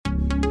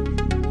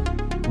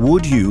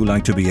Would you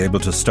like to be able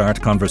to start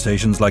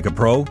conversations like a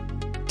pro?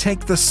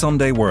 Take the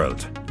Sunday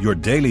World, your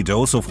daily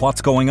dose of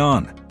what's going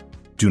on.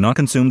 Do not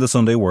consume the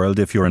Sunday World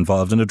if you're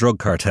involved in a drug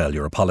cartel,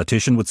 you're a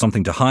politician with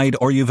something to hide,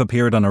 or you've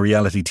appeared on a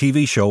reality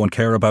TV show and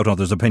care about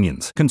others'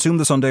 opinions. Consume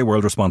the Sunday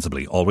World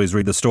responsibly. Always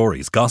read the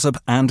stories, gossip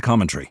and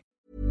commentary.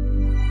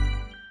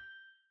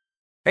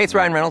 Hey, it's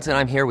Ryan Reynolds, and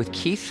I'm here with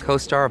Keith,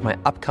 co-star of my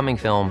upcoming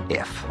film,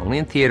 If, only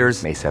in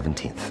theaters May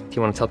 17th. Do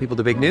you want to tell people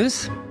the big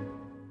news?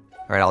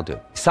 All right, I'll do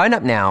it. Sign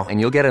up now and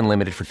you'll get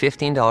unlimited for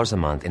 $15 a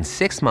month and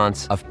 6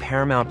 months of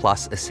Paramount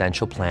Plus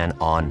Essential Plan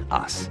on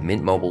us.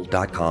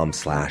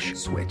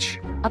 MintMobile.com/switch.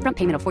 Upfront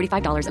payment of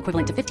 $45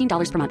 equivalent to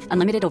 $15 per month.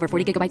 Unlimited over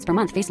 40 gigabytes per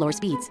month. Face lower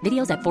speeds.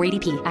 Videos at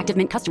 480p. Active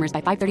Mint customers by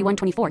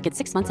 531.24 get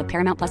 6 months of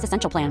Paramount Plus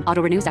Essential Plan.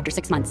 Auto renews after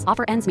 6 months.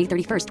 Offer ends May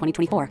 31st,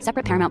 2024.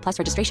 Separate Paramount Plus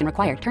registration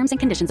required. Terms and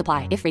conditions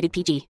apply if rated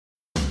PG.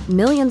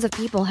 Millions of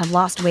people have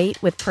lost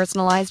weight with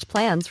personalized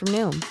plans from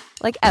Noom.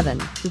 Like Evan,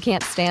 who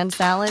can't stand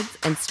salads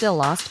and still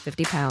lost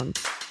 50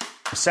 pounds.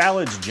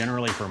 Salads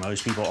generally for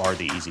most people are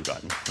the easy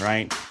button,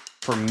 right?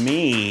 For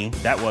me,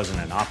 that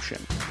wasn't an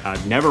option. I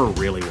never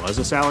really was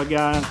a salad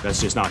guy.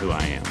 That's just not who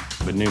I am.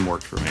 But Noom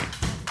worked for me.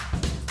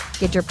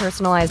 Get your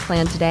personalized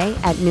plan today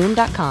at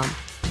Noom.com.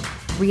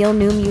 Real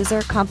Noom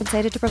user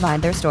compensated to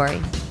provide their story.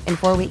 In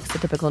 4 weeks, the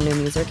typical Noom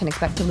user can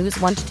expect to lose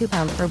 1 to 2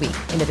 pounds per week.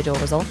 Individual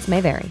results may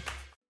vary.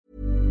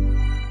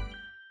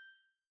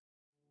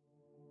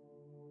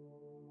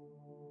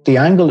 The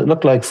angle it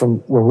looked like from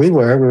where we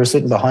were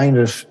sitting behind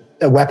it,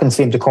 a weapon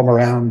seemed to come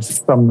around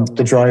from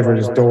the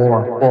driver's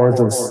door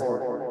towards us.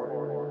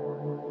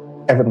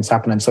 Everything's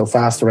happening so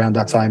fast around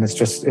that time. It's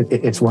just,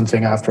 it's one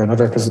thing after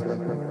another. Because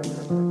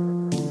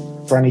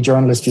for any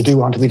journalist, you do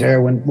want to be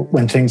there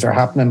when things are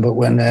happening, but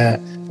when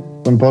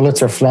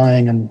bullets are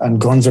flying and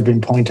guns are being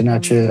pointed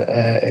at you,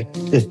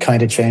 it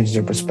kind of changes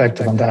your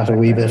perspective on that a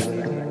wee bit.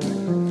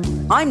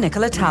 I'm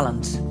Nicola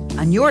Tallant,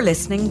 and you're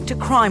listening to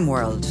Crime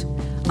World,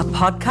 a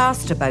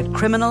podcast about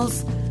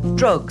criminals,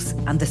 drugs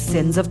and the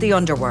sins of the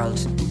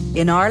underworld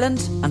in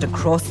Ireland and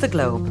across the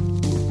globe.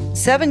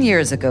 7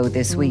 years ago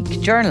this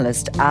week,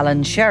 journalist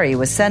Alan Sherry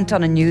was sent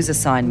on a news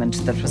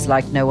assignment that was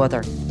like no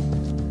other.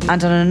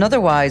 And on an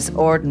otherwise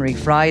ordinary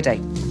Friday,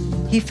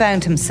 he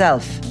found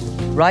himself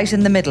right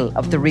in the middle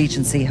of the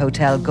Regency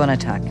Hotel gun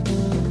attack.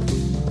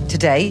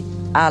 Today,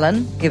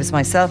 Alan gives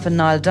myself and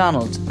Niall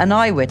Donald an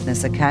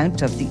eyewitness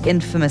account of the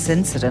infamous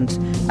incident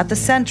at the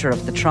centre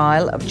of the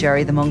trial of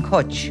Jerry the Monk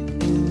Hutch.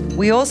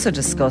 We also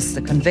discuss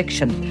the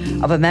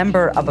conviction of a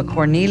member of a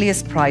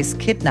Cornelius Price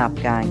kidnap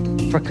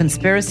gang for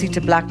conspiracy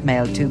to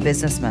blackmail 2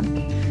 businessmen,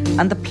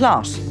 and the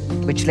plot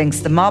which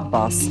links the mob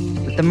boss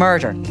with the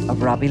murder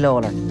of Robbie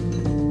Lawler.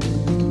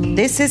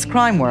 This is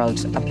Crime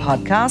World, a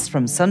podcast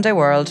from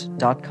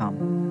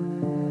SundayWorld.com.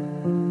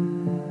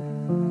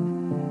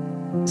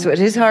 So it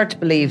is hard to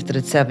believe that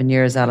it's 7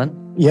 years, Alan.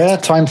 Yeah,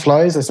 time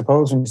flies, I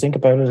suppose, when you think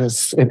about it.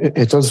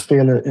 It does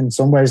feel in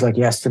some ways like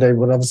yesterday,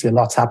 but obviously a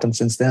lot's happened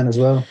since then as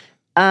well.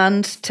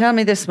 And tell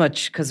me this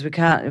much, because we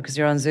can't, because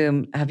you're on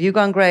Zoom. Have you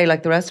gone grey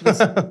like the rest of us?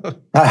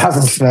 I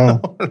haven't, no.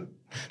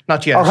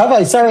 Not yet. Oh, have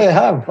I? Sorry, I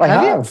have. I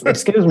have.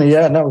 Excuse me.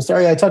 Yeah, no,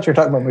 sorry. I thought you were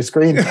talking about my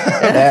screen.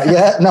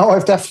 Yeah, no,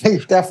 I've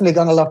definitely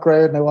gone a lot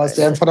greater than I was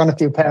there. Put on a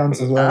few pounds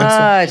as well.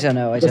 I don't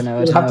know.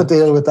 Have to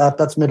deal with that.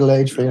 That's middle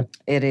age for you.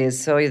 It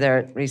is. Saw you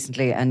there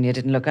recently and you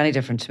didn't look any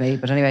different to me.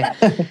 But anyway.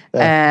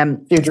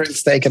 You drink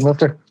steak and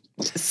butter.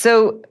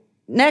 So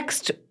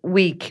next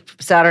week,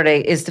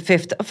 Saturday, is the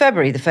 5th of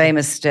February, the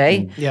famous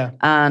day. Yeah.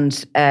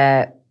 And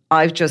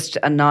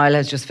Niall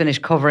has just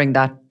finished covering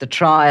the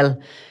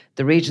trial,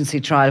 the Regency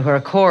trial, where,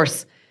 of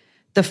course,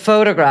 the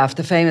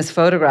famous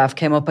photograph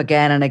came up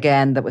again and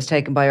again that was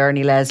taken by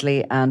Ernie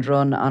Leslie and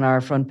run on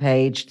our front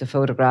page, the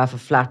photograph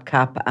of Flat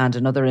Cap and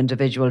another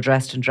individual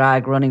dressed in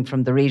drag running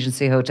from the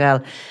Regency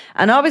Hotel.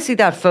 And obviously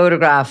that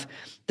photograph,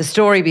 the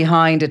story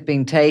behind it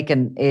being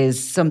taken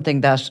is something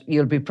that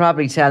you'll be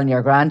probably telling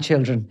your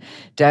grandchildren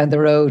down the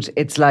road.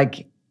 It's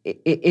like,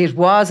 it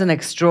was an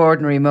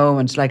extraordinary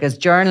moment. Like, as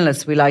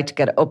journalists, we like to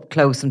get up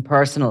close and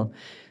personal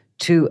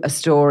to a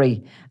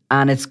story.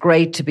 And it's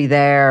great to be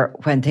there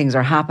when things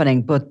are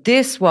happening. But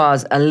this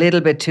was a little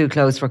bit too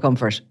close for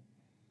comfort.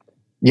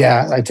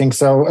 Yeah, I think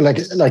so. Like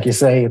you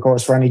say, of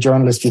course, for any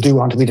journalist, you do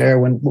want to be there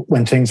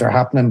when things are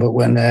happening. But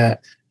when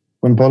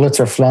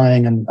bullets are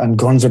flying and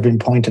guns are being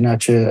pointed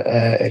at you,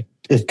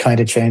 it kind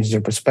of changes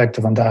your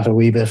perspective on that a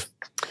wee bit.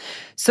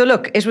 So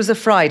look, it was a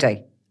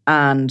Friday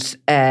and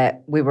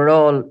we were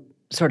all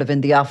sort of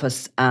in the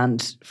office,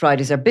 and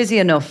Fridays are busy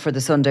enough for the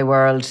Sunday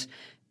World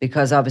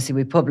because obviously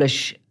we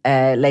publish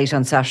late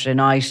on Saturday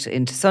night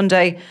into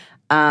Sunday,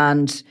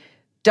 and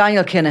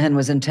Daniel Kinahan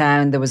was in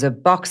town. There was a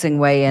boxing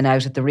weigh-in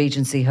out at the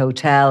Regency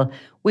Hotel.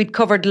 We'd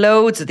covered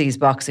loads of these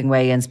boxing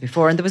weigh-ins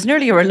before, and there was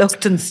nearly a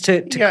reluctance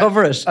to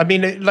cover it. I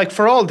mean, like,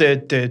 for all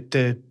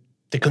the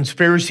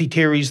conspiracy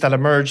theories that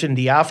emerged in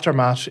the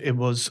aftermath, it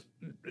was,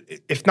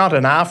 if not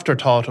an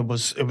afterthought, it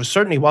was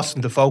certainly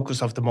wasn't the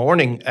focus of the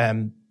morning.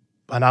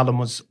 When Alan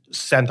was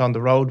sent on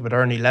the road with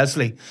Ernie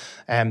Leslie,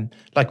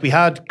 like, we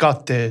had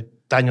got the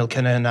Daniel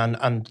Kinnan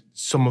and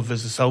some of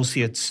his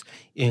associates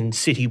in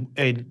City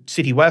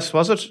West,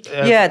 was it?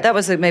 Yeah, that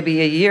was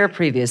maybe a year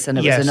previous, and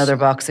it was another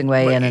boxing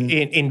weigh-in.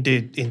 In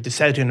the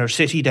South Inner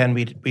City, then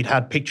we'd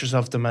had pictures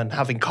of them and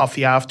having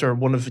coffee after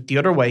one of the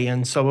other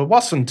weigh-ins. So it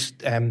wasn't,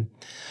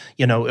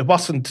 it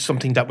wasn't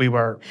something that we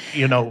were,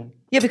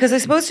 Yeah, because I'm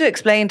supposed to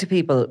explain to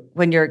people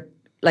when you're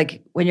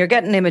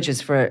getting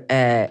images for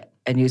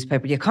a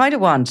newspaper, you kind of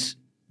want.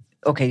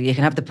 Okay, you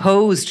can have the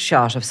posed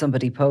shot of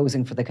somebody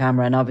posing for the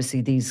camera, and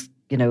obviously these,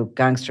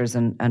 gangsters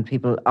and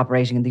people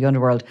operating in the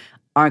underworld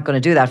aren't going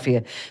to do that for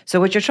you. So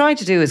what you're trying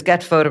to do is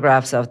get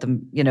photographs of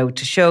them,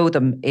 to show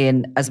them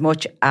in as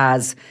much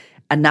as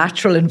a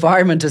natural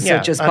environment as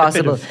such as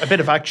possible. A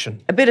bit of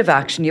action. A bit of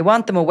action. You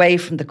want them away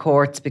from the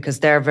courts because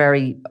they're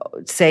very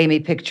samey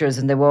pictures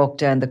and they walk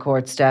down the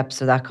court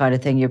steps or that kind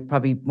of thing. You're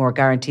probably more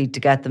guaranteed to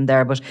get them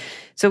there. But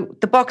so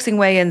the boxing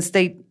weigh-ins,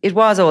 it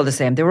was all the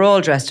same. They were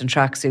all dressed in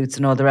tracksuits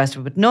and all the rest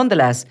of it. But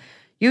nonetheless,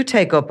 you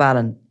take up,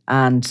 Alan,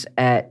 and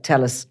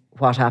tell us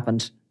what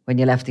happened when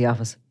you left the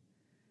office.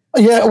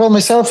 Yeah, well,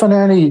 myself and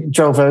Ernie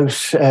drove out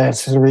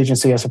to the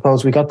Regency, I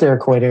suppose. We got there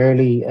quite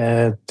early.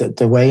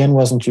 The weigh-in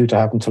wasn't due to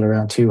happen until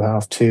around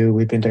 2:30.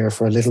 We'd been there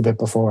for a little bit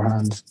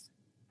beforehand.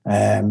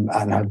 And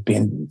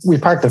we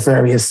parked at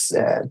various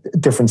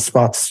different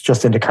spots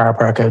just in the car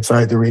park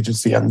outside the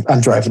Regency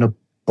and driving up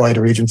by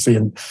the Regency,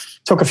 and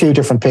took a few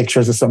different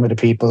pictures of some of the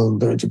people.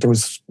 There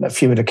was a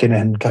few of the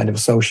Kinnan kind of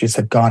associates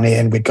had gone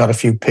in. We'd got a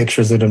few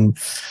pictures of them.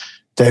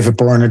 David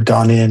Byrne had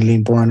gone in,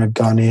 Liam Byrne had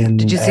gone in.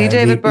 Did you see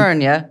David Byrne,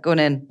 going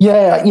in?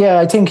 Yeah,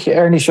 I think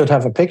Ernie should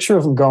have a picture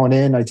of him going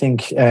in. I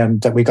think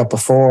that we got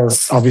before,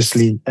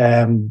 obviously,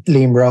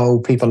 Liam Rowe,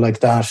 people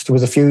like that. There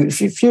was a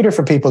few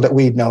different people that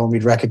we'd know and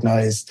we'd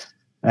recognise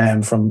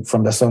from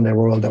the Sunday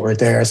World that were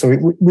there. So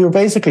we were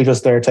basically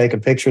just there taking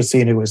pictures,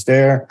 seeing who was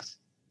there.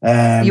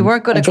 You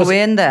weren't going to go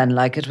in then,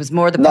 like it was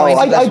more the point.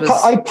 No,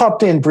 I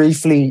popped in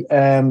briefly.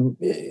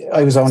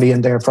 I was only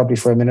in there probably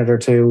for a minute or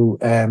two.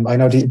 I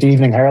know the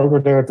Evening Herald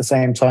were there at the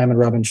same time, and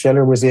Robin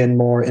Schiller was in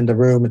more in the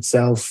room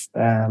itself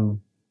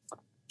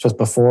just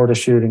before the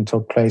shooting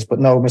took place. But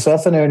no,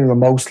 myself and Ernie were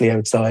mostly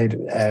outside,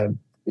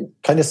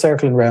 kind of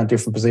circling around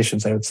different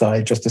positions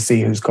outside just to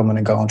see who's coming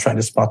and going, trying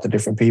to spot the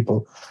different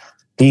people.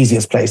 The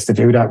easiest place to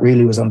do that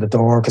really was on the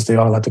door because they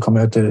all had to come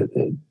out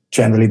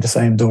generally the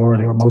same door.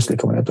 They were mostly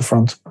coming out the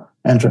front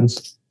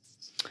entrance.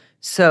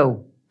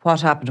 So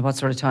what happened? What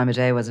sort of time of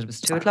day was it? It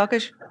was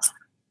 2:00ish?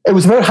 It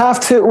was about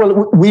 2:30.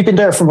 Well, we'd been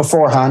there from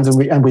beforehand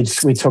and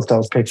we took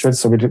those pictures.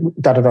 So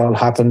that had all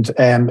happened.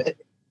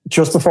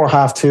 Just before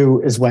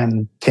 2:30 is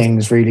when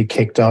things really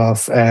kicked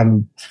off.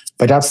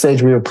 By that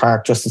stage, we were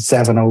parked just at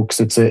Seven Oaks.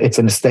 It's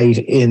an estate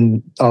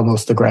in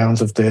almost the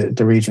grounds of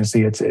the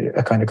Regency. It's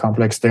a kind of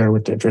complex there.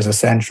 There's a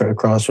centre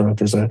across from it.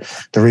 There's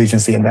the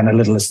Regency and then a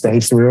little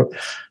estate. So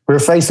we were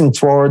facing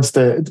towards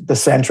the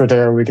centre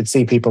there. We could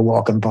see people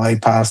walking by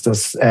past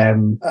us.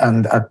 And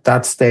at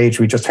that stage,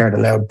 we just heard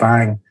a loud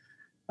bang.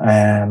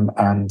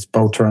 And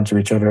both turned to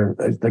each other.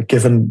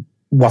 Given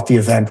what the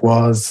event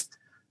was,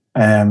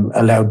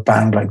 a loud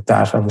bang like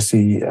that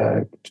obviously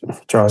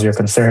draws your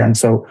concern.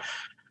 So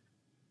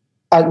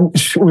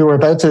we were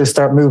about to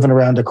start moving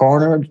around the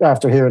corner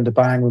after hearing the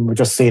bang when we were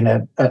just seeing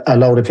a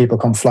load of people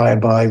come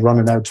flying by,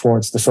 running out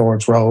towards the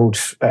Swords Road.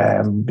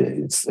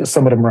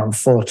 Some of them were on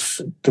foot.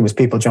 There was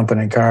people jumping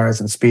in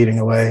cars and speeding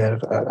away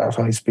at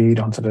high speed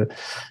onto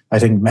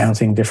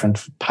mounting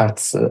different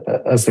paths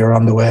as they were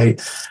on the way.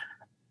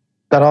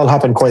 That all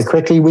happened quite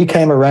quickly. We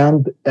came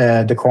around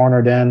the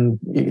corner then.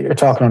 You're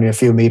talking only a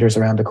few meters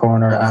around the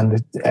corner,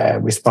 and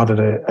we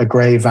spotted a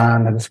grey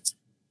van had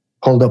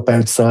pulled up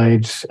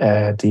outside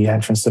the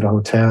entrance to the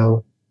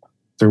hotel.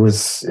 There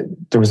was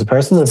a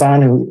person in the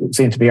van who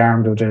seemed to be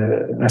armed with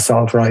an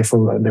assault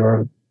rifle, and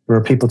there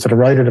were people to the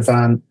right of the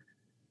van,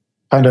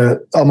 kind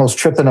of almost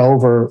tripping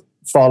over,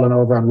 falling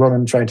over and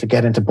running, trying to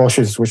get into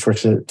bushes, which were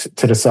to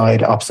the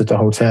side opposite the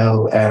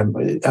hotel, and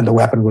the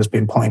weapon was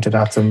being pointed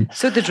at them.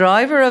 So the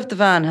driver of the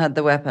van had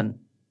the weapon?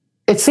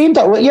 It seemed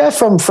that way, yeah,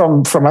 from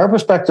our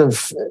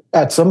perspective,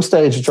 at some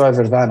stage the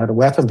driver of the van had a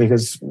weapon,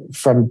 because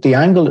from the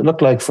angle it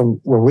looked like from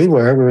where we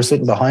were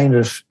sitting behind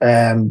it,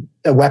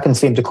 a weapon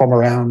seemed to come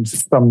around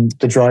from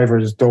the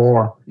driver's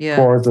door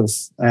towards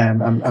us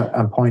and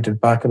pointed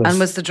back at us. And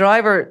was the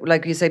driver,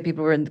 like you say,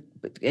 people were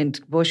in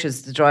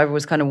bushes, the driver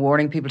was kind of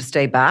warning people to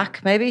stay back,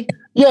 maybe?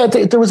 Yeah,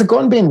 there was a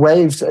gun being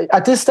waved.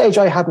 At this stage,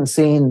 I hadn't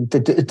seen the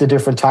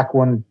different TAC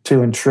 1,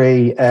 2 and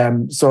 3,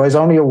 so I was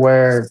only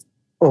aware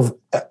of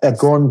a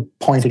gun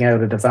pointing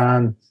out at the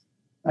van.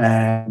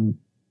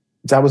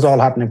 That was all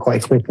happening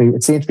quite quickly.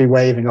 It seemed to be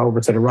waving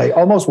over to the right,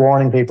 almost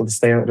warning people to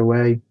stay out of the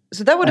way.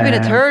 So that would have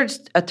been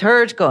a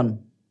third gun.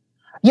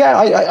 Yeah,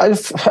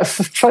 I've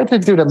tried to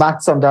do the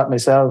maths on that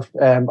myself,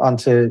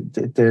 onto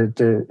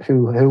the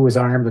who was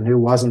armed and who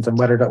wasn't, and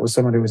whether that was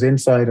someone who was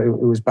inside or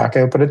who was back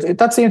out. But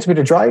that seemed to be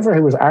the driver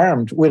who was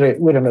armed with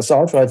an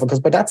assault rifle,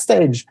 because by that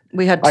stage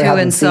we had two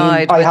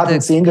inside. I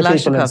hadn't seen the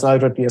people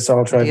inside with the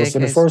assault rifle. So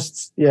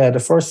the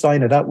first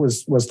sign of that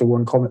was the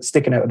one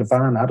sticking out of the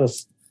van at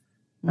us.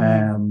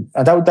 And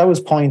that was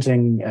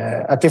pointing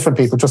at different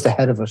people just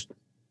ahead of it.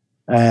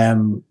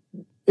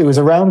 It was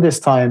around this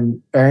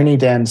time Ernie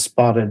then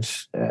spotted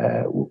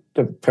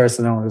the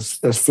person known as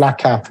Flat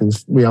Cap, who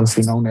we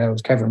obviously know now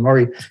as Kevin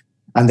Murray,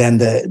 and then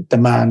the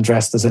man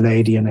dressed as a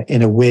lady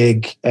in a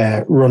wig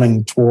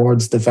running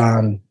towards the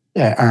van,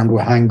 armed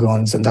with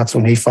handguns, and that's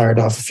when he fired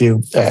off a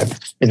few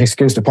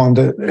inexcused upon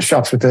the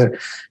shots with the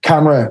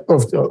camera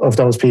of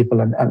those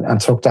people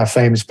and took that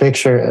famous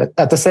picture.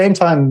 At the same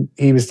time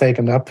he was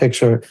taking that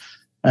picture,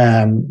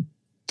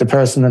 the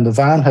person in the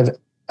van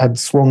had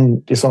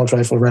swung the assault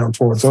rifle around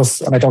towards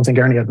us, and I don't think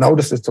Ernie had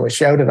noticed it, so I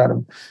shouted at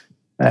him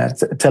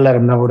to let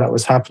him know that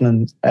was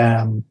happening.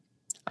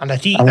 And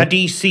had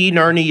he seen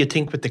Ernie, you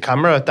think, with the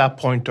camera at that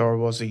point, or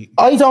was he?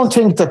 I don't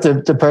think that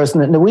the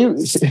person...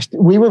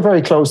 we were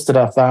very close to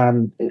that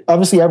van.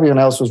 Obviously, everyone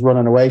else was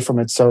running away from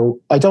it, so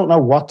I don't know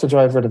what the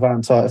driver of the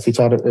van thought, if he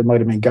thought it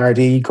might have been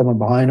Gardaí coming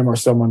behind him or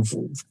someone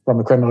from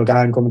a criminal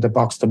gang coming to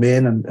box them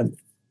in and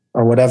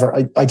or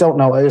whatever. I don't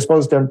know. I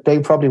suppose they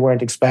probably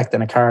weren't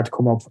expecting a car to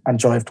come up and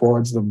drive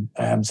towards them.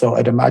 So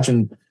I'd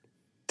imagine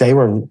they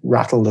were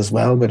rattled as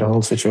well with the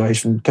whole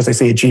situation because they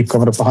see a Jeep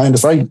coming up behind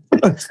us.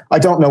 I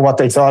don't know what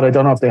they thought. I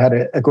don't know if they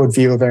had a good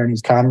view of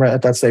Ernie's camera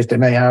at that stage. They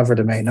may have or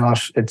they may not.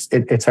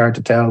 It's hard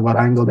to tell what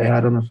angle they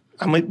had on it.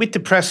 And with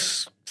the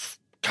press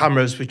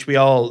cameras, which we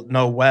all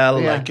know well,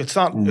 like it's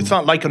not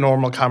like a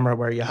normal camera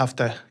where you have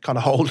to kind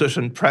of hold it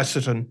and press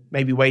it and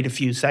maybe wait a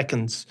few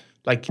seconds.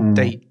 Like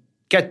they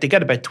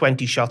get about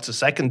 20 shots a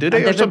second, do they?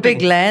 And they have a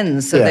big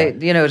lens, so they,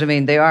 you know what I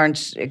mean, they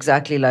aren't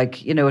exactly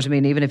like, you know what I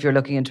mean, even if you're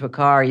looking into a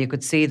car, you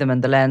could see them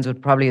and the lens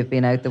would probably have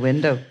been out the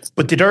window.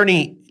 But did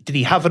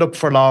he have it up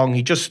for long?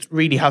 He just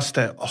really has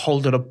to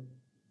hold it up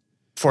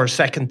for a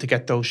second to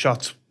get those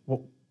shots.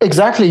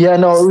 Exactly, yeah,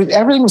 no,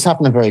 everything was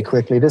happening very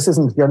quickly.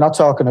 You're not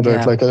talking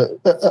about like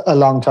a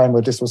long time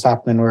where this was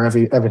happening, where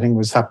everything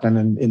was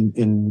happening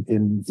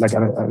in like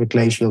at a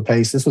glacial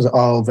pace. This was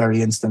all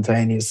very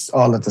instantaneous,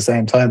 all at the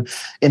same time.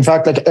 In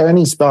fact, like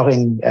Ernie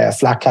spotting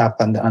Flat Cap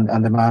and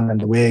the man in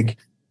the wig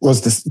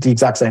was the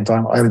exact same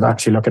time. I was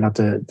actually looking at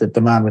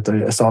the man with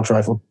the assault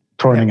rifle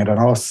turning it on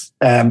us.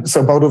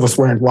 So both of us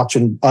weren't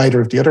watching either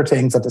of the other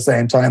things at the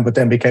same time, but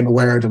then became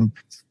aware of them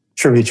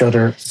through each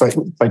other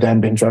by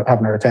then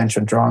having our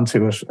attention drawn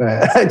to it.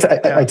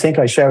 I think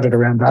I shouted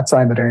around that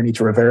time at Ernie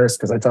to reverse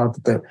because I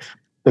thought that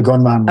the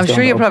gunman was... I'm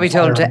sure you probably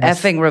told him to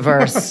effing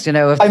reverse, you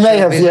know. I may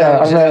have,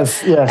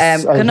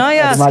 yes. Can I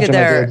ask you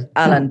there,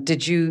 Alan,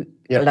 did you...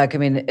 Like, I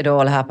mean, it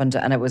all happened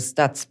and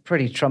that's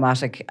pretty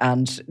traumatic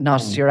and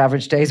not your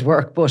average day's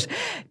work, but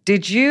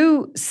did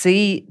you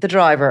see the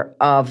driver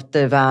of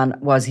the van?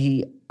 Was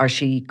he or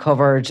she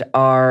covered,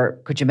 or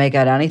could you make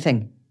out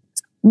anything?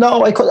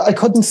 No, I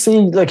couldn't see,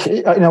 like,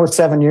 I know it's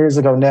 7 years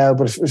ago now,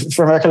 but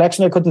from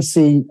recollection, I couldn't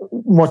see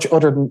much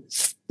other than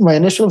my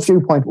initial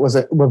viewpoint was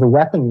a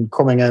weapon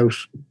coming out.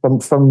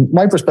 From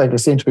my perspective, it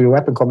seemed to be a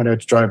weapon coming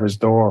out the driver's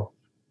door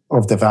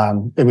of the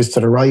van. It was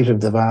to the right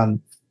of the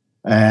van,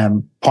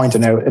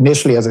 pointing out,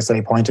 initially, as I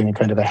say, pointing in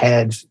kind of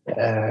ahead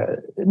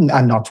and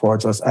not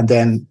towards us, and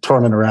then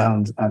turning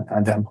around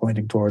and then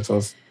pointing towards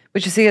us.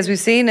 But you see, as we've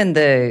seen in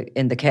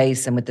the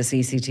case and with the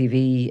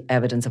CCTV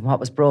evidence and what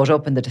was brought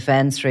up in the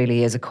defence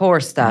really is, of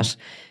course, that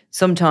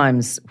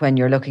sometimes when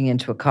you're looking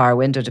into a car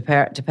window,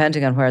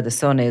 depending on where the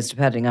sun is,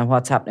 depending on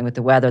what's happening with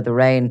the weather, the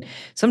rain,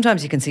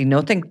 sometimes you can see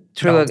nothing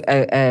through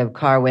a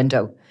car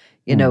window.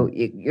 You know,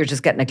 you're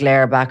just getting a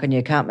glare back and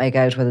you can't make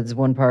out whether there's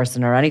one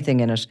person or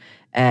anything in it.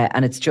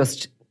 And it's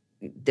just,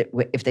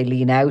 if they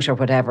lean out or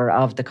whatever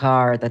of the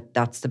car,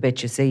 that's the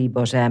bit you see.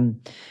 But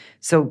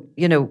so,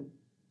 you know,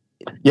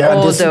 yeah,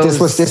 and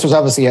this was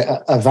obviously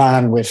a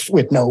van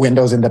with no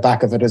windows in the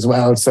back of it as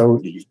well. So,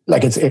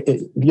 like,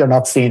 you're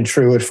not seeing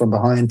through it from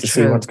behind to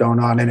see what's going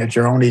on in it.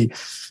 You're only,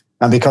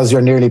 and because you're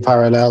nearly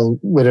parallel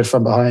with it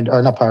from behind,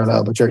 or not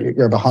parallel, but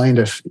you're behind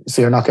it,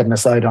 so you're not getting a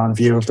side-on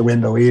view of the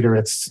window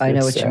either. I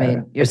know what you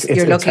mean.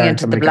 You're looking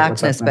into the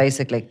blackness,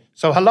 basically.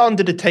 So, how long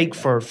did it take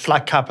for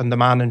Flat Cap and the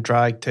man in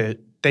drag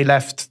they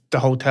left the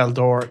hotel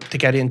door to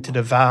get into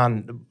the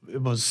van?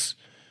 It was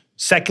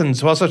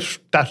seconds, was it?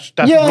 That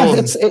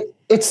run?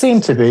 It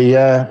seemed to be.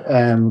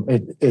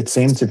 It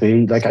seemed to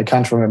be. Like, I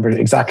can't remember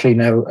exactly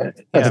now.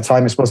 At the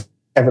time, I suppose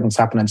everything's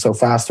happening so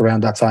fast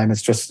around that time.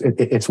 It's just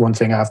it's one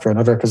thing after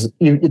another because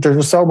there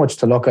was so much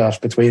to look at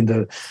between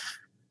the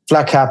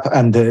Flat Cap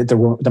and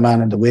the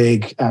man in the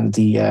wig and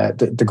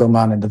the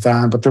gunman in the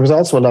van. But there was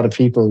also a lot of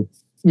people.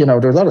 You know,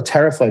 there were a lot of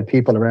terrified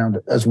people around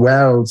as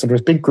well. So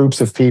there's big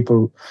groups of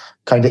people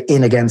kind of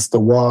in against the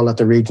wall at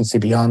the Regency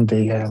beyond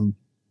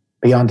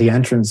the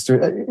entrance.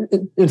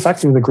 In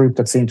fact, there was a group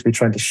that seemed to be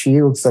trying to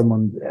shield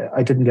someone.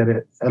 I didn't get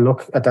a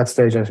look at that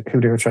stage at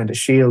who they were trying to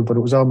shield, but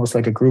it was almost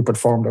like a group had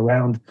formed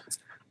around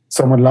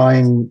someone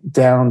lying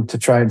down to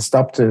try and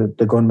stop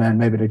the gunman.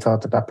 Maybe they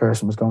thought that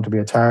person was going to be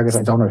a target.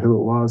 I don't know who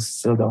it was.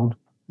 Still don't.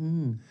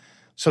 Mm.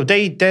 So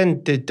they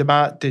then,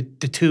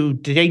 the two,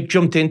 did they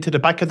jumped into the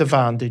back of the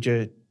van? Did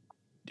you?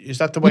 Is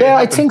that the way? Yeah,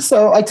 I think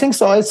so. I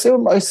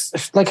assume I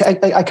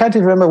can't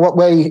even remember what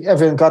way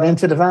everyone got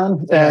into the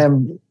van. Yeah.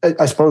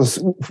 I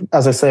suppose,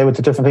 as I say, with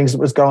the different things that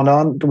was going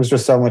on, there was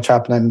just so much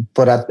happening.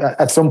 But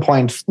at some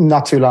point,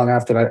 not too long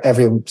after that,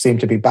 everyone seemed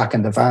to be back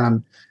in the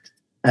van.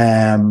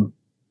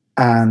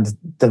 And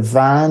the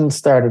van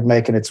started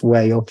making its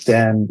way up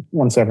then,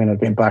 once everyone had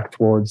been back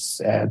towards,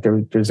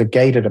 there's a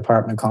gated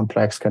apartment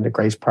complex, kind of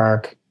Grace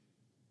Park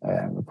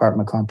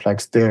apartment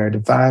complex there. The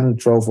van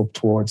drove up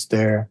towards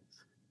there.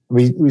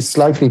 We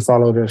slightly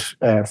followed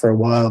it for a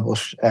while,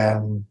 but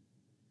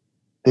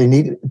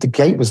the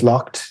gate was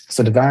locked.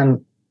 So the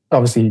van,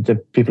 obviously the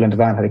people in the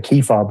van had a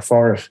key fob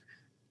for it,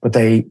 but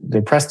they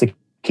pressed the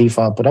key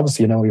fob. But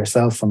obviously, you know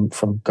yourself from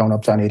going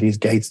up to any of these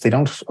gates, they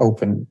don't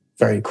open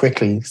very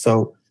quickly.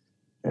 So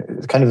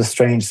it's kind of a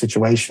strange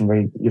situation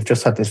where you've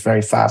just had this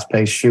very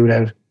fast-paced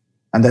shootout,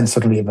 and then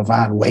suddenly you have a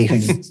van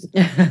waiting,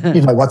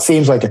 what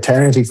seems like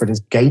eternity for this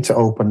gate to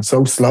open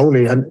so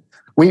slowly. And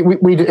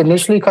we'd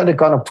initially kind of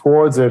gone up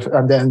towards it,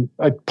 and then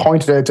I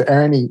pointed out to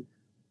Ernie,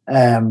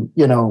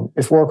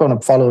 if we're going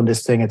to follow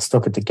this thing, it's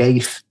stuck at the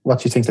gate. What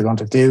do you think they're going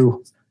to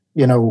do?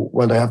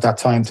 Will they have that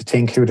time to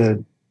think who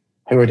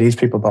are these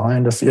people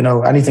behind us?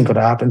 Anything could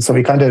happen. So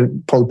we kind of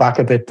pulled back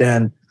a bit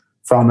then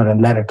from it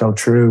and let it go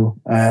through.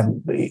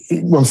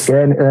 Once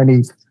again,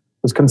 Ernie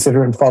was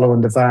considering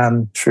following the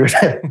van through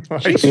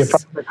the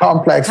apartment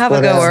complex. Have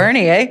a go,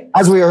 Ernie, eh?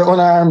 As we were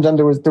unarmed and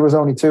there was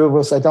only two of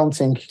us, I don't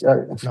think,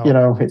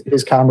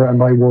 his camera and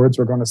my words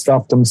were going to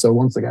stop them. So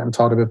once again,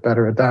 thought a bit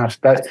better at that.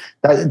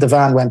 That the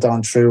van went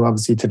on through,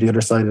 obviously, to the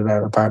other side of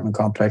our apartment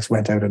complex,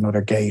 went out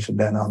another gate and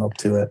then on up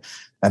to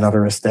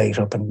another estate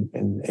up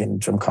in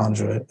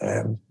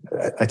Drumcondra.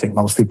 I think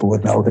most people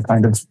would know the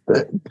kind of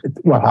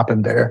what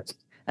happened there.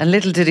 And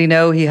little did he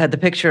know he had the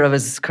picture of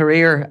his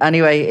career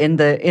anyway in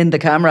the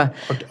camera.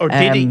 Or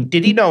did he?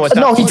 Did he know?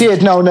 No, he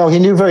did. No, he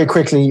knew very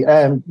quickly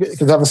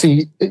because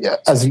obviously,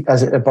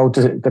 as about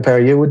the pair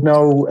of you would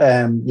know,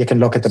 you can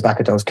look at the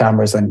back of those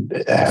cameras and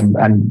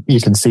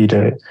you can see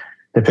the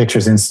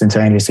pictures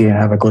instantaneously and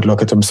have a good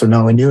look at them. So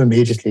no, I knew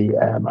immediately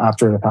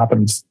after it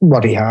happened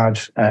what he had.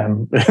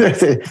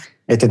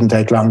 It didn't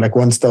take long. Like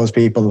once those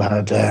people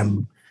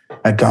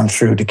had gone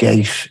through the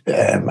gate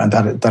and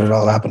that it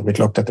all happened, we'd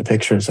looked at the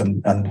pictures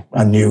and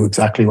knew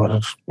exactly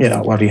what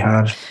he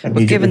had.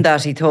 But given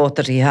that he thought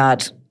that he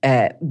had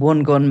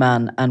one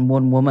gunman and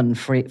one woman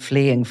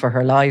fleeing for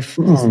her life,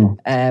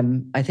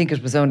 I think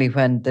it was only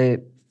when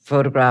the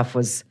photograph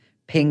was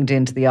pinged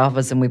into the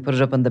office and we put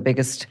it up on the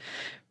biggest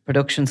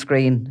production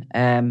screen.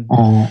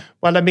 Well,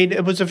 I mean,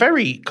 it was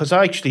because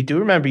I actually do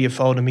remember you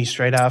phoning me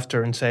straight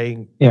after and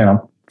saying,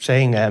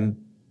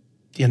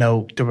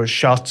 there were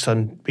shots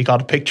and we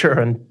got a picture,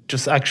 and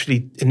just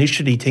actually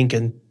initially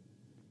thinking.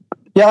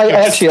 Yeah,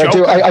 I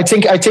do. I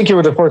think you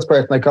were the first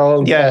person I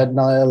called,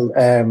 Niall,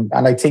 and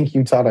I think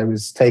you thought I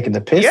was taking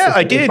the piss. Yeah,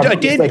 I did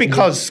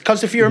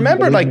because if you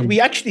remember, we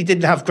actually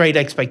didn't have great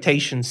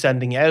expectations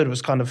sending it out. It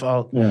was kind of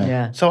all.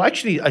 Yeah. So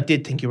actually, I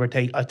did think you were.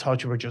 I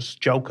thought you were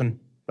just joking.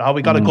 Oh,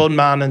 we got a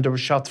gunman and there were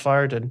shots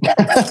fired and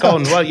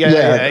going,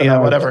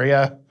 well, whatever,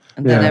 yeah.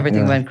 And then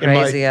everything went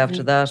crazy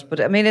after that.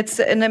 But I mean, it's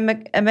an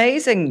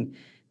amazing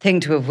thing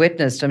to have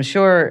witnessed. I'm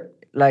sure,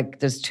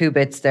 there's two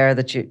bits there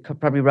that you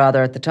could probably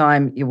rather at the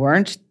time you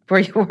weren't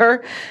where you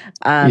were.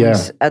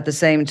 And at the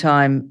same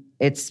time,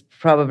 it's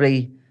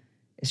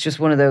just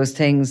one of those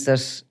things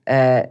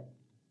that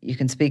you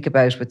can speak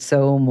about with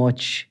so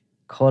much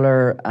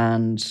colour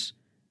and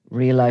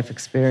real life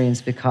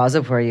experience because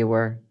of where you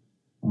were.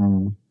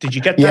 Did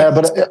you get that? Yeah,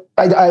 but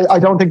I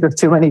don't think there's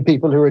too many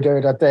people who were there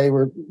that day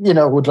would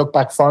look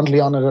back fondly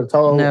on it at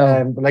all.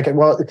 No.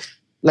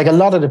 A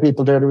lot of the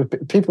people there were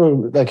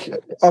people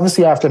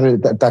obviously after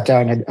that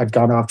gang had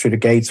gone off through the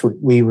gates,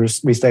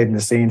 we stayed in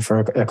the scene for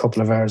a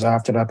couple of hours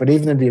after that. But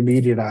even in the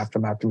immediate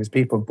aftermath, there was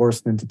people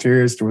bursting into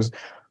tears. There was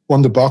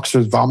one of the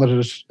boxers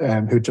vomited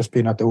who'd just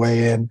been at the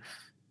weigh-in.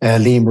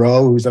 Liam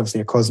Rowe, who's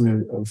obviously a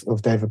cousin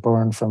of David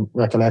Byrne from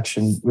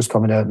recollection, was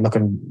coming out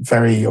looking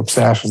very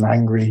upset and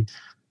angry.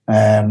 You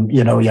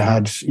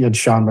had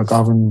Sean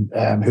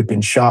McGovern who'd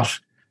been shot,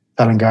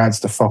 telling guards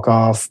to fuck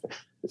off.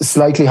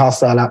 Slightly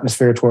hostile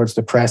atmosphere towards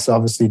the press,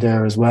 obviously,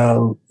 there as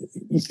well.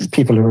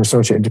 People who are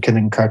associated with the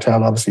Killing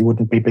Cartel obviously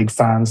wouldn't be big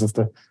fans of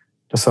the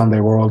Sunday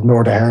World,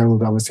 nor the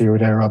Herald, obviously, were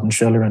there, Robin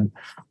Schiller and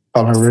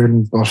Colin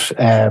Reardon. But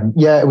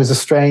it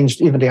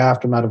was even the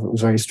aftermath of it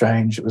was very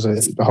strange. It was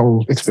the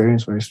whole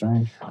experience very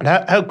strange. And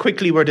how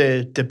quickly were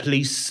the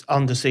police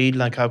on the scene,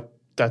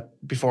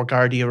 before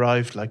Gardaí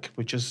arrived,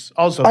 which is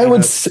also...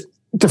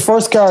 The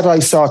first guard I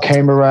saw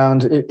came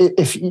around,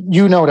 if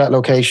you know that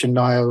location,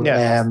 Niall,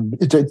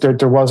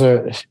 there was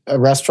a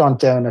restaurant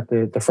down at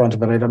the front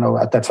of it. I don't know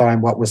at that time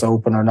what was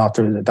open or not.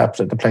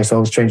 The place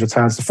always changed its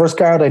hands. The first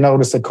guard I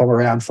noticed had come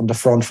around from the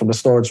front, from the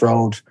Swords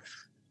Road,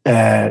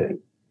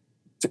 around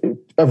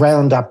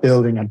that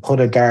building and put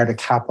a Garda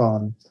cap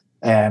on,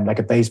 like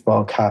a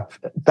baseball cap.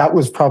 That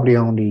was probably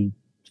only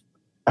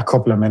a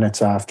couple of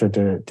minutes after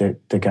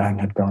the gang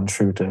had gone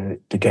through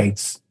the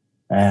gates.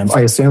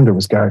 I assumed there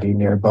was Gardaí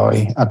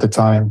nearby at the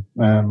time.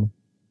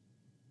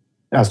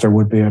 as there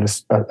would be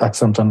at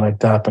something like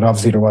that. But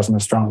obviously there wasn't a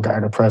strong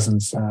Garda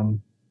presence.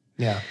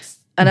 Yeah.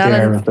 And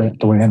Alan,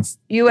 the way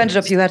you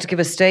had to give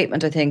a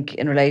statement, I think,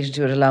 in relation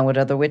to it, along with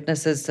other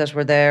witnesses that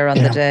were there on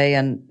the day.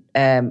 And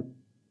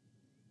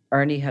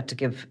Ernie had to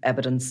give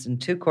evidence in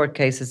 2 court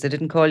cases. They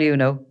didn't call you,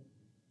 no?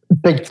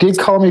 They did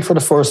call me for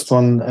the first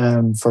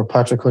one. For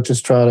Patrick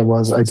Hutch's trial,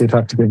 I did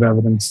have to give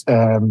evidence.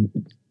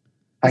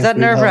 Is that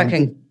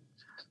nerve-wracking?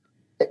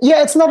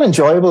 Yeah, it's not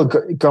enjoyable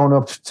going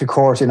up to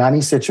court in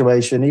any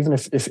situation, even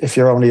if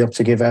you're only up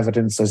to give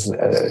evidence as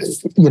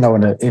in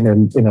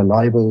a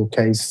libel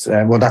case.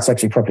 Well, that's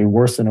actually probably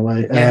worse in a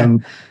way. Yeah.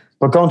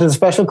 But going to the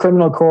special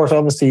criminal court,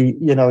 obviously,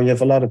 you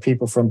have a lot of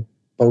people from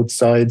both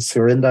sides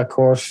who are in that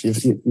court.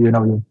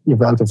 You've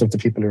relatives of the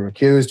people who are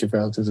accused. You've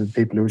relatives of the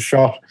people who were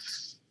shot.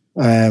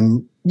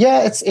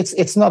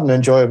 It's not an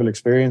enjoyable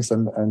experience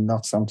and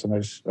not something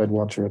I'd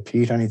want to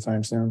repeat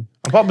anytime soon.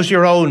 What was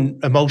your own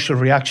emotional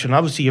reaction?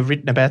 Obviously, you've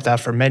written about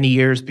that for many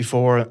years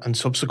before and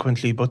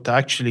subsequently, but to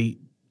actually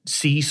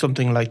see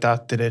something like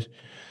that, did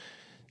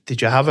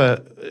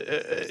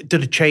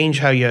it change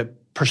how you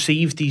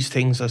perceive these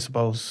things, I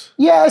suppose?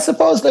 Yeah, I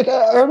suppose. Like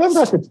I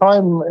remember at the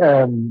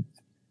time,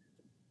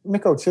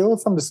 Mick O'Toole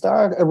from the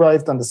start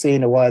arrived on the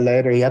scene a while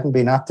later. He hadn't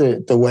been at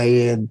the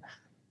weigh-in.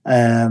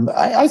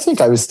 I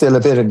think I was still a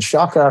bit in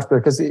shock after,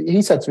 because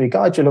he said to me,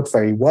 "God, you look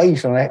very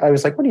white." And I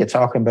was like, "What are you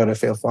talking about? I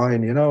feel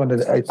fine, And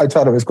I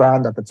thought it was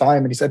grand at the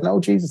time. And he said, "No,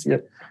 Jesus,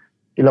 you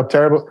look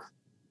terrible."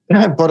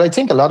 But I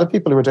think a lot of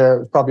people who were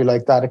there probably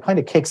like that. It kind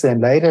of kicks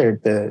in later,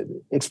 the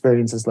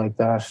experiences like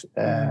that.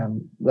 There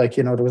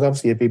was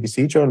obviously a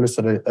BBC journalist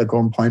that a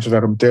gun pointed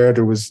at him there.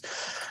 There was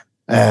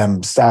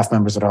staff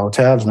members at the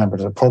hotels,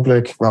 members of the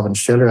public. Robin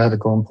Schiller had a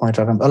gun point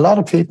at him. A lot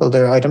of people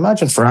there. I'd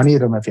imagine for any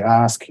of them, if you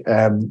ask,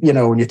 when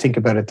you think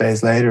about it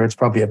days later, it's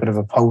probably a bit of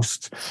a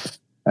post,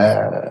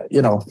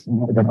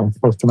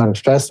 post-traumatic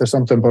stress or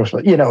something. But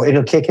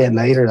it'll kick in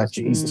later. That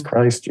Jesus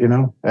Christ,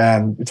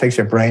 it takes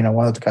your brain a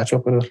while to catch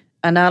up with it.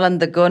 And Alan,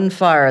 the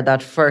gunfire,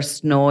 that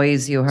first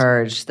noise you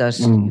heard,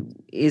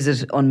 is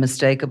it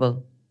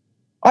unmistakable?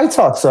 I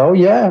thought so,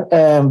 yeah.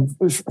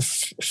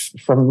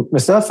 From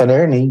myself and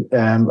Ernie,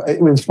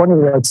 it was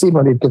funny. I'd seen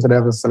when he'd given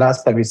evidence the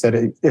last time. He said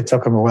it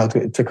took him a while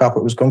to cop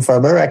it was gunfire.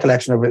 My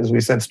recollection of it is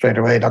we said straight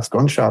away, that's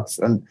gunshots,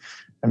 and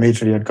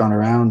immediately had gone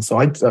around. So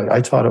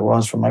I thought it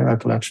was, from my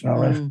recollection, all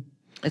right.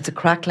 It's a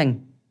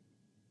crackling.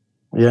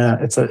 Yeah,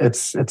 it's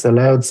a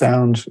loud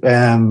sound.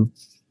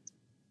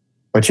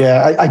 But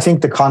yeah, I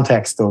think the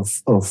context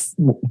of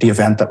the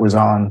event that was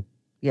on.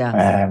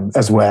 Yeah.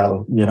 As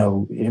well,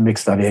 you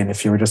mix that in.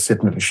 If you were just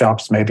sitting at the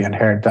shops maybe and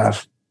heard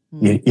that,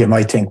 you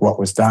might think, what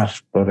was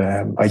that? But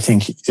I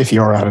think if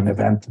you're at an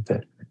event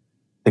that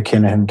the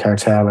Kinahan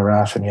cartel are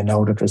at, and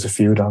that there's a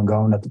feud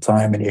ongoing at the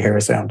time, and you hear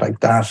a sound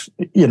like that,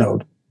 you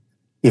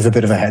have a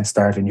bit of a head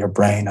start in your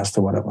brain as to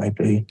what it might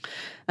be.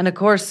 And of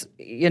course,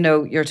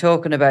 you're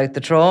talking about the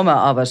trauma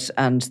of it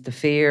and the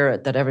fear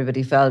that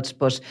everybody felt,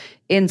 but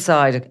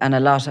inside, and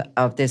a lot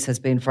of this has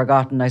been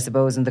forgotten, I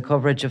suppose, in the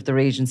coverage of the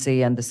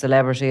Regency and the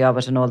celebrity of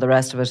it and all the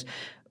rest of it.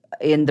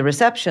 In the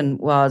reception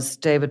was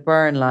David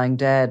Byrne lying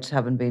dead,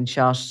 having been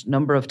shot a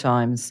number of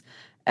times,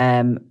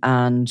 and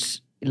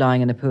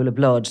lying in a pool of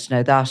blood.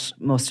 Now, that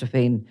must have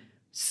been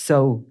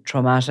so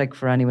traumatic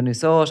for anyone who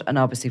saw it, and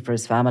obviously for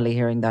his family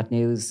hearing that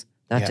news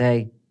that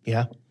day.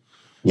 Yeah.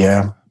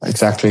 Yeah,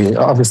 exactly.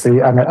 Obviously,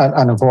 and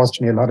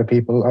unfortunately, a lot of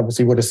people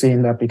obviously would have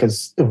seen that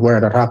because of where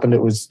that happened.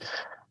 It was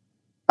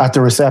at the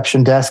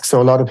reception desk,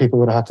 so a lot of people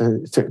would have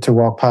had to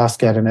walk past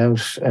getting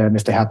out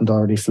if they hadn't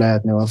already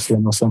fled. Now, obviously, I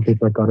know some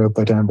people got out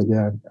by then, but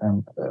yeah,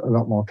 a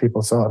lot more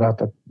people saw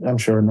that I'm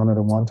sure none of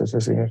them wanted to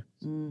see it.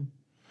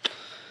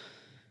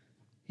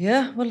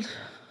 Yeah, well...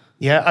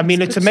 Yeah, I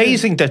mean, it's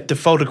amazing that the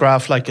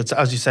photograph, like it's,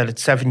 as you said,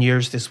 it's 7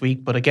 years this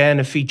week, but again,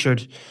 it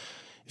featured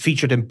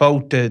in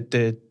both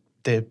the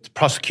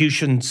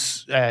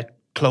prosecution's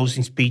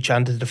closing speech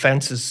and the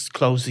defence's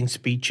closing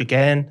speech.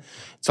 Again,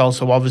 it's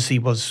also obviously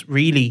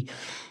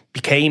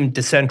became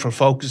the central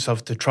focus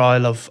of the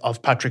trial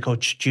of Patrick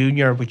Hutch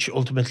Jr., which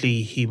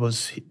ultimately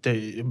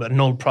a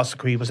null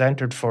prosecution was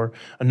entered for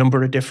a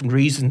number of different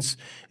reasons.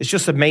 It's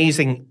just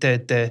amazing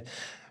that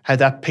how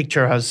that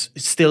picture has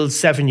still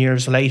 7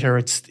 years later.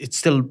 It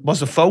still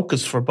was a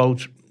focus for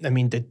both. I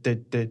mean,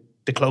 the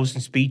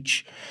closing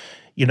speech.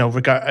 In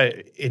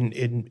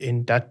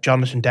that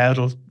Jonathan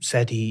Dowdall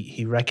said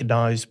he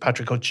recognised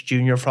Patrick Hutch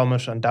Jr. from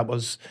it, and that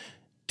was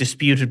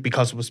disputed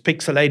because it was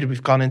pixelated.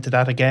 We've gone into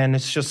that again.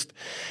 It's just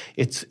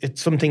it's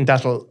something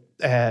that'll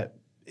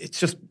it's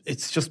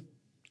just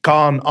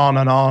gone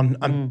on,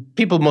 and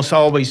people must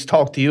always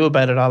talk to you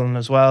about it, Alan,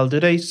 as well. Do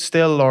they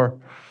still, or?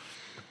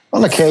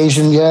 On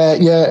occasion,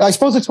 yeah. I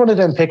suppose it's one of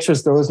them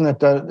pictures, though, isn't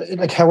it?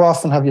 Like, how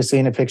often have you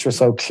seen a picture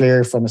so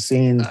clear from a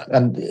scene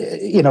and,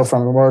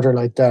 from a murder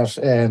like that,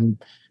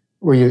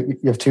 where you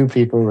have two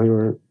people who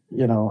are,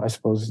 I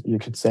suppose you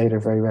could say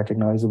they're very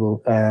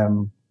recognisable,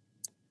 that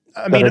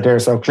are there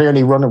so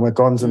clearly running with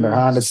guns in their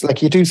hand. It's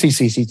like you do see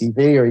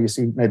CCTV or you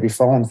see maybe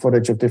phone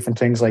footage of different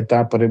things like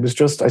that, but it was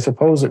just, I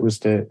suppose it was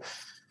the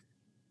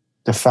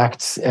the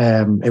fact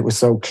it was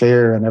so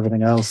clear and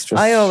everything else.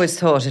 I always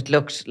thought it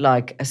looked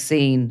like a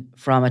scene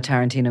from a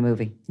Tarantino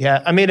movie.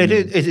 Yeah, I mean, it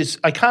is.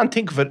 I can't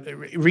think of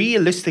it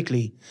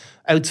realistically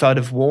outside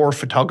of war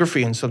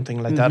photography and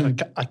something like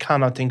that. I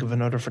cannot think of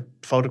another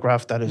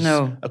photograph that is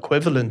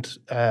equivalent.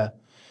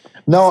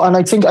 No, and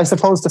I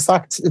suppose the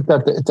fact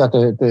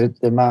that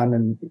the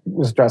man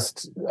was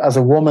dressed as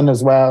a woman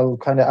as well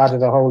kind of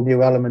added a whole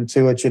new element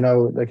to it.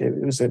 Like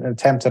it was an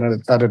attempt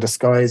at a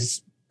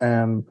disguise.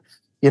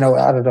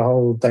 Added a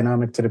whole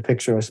dynamic to the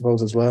picture, I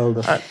suppose, as well.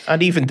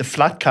 And even the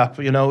flat cap,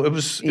 it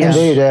was...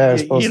 Indeed, I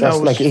suppose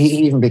that's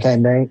he even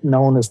became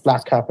known as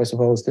Flat Cap, I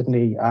suppose, didn't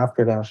he,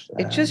 after that?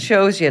 It just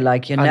shows you,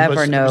 like, you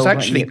never know. It was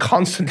actually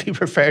constantly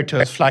referred to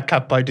as Flat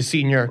Cap by the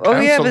senior counsels. Oh,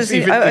 yeah,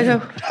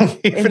 but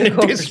even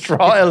in this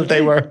trial,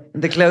 they were...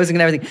 The closing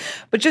and everything.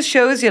 But just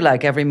shows you,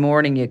 like, every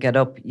morning you get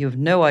up, you have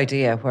no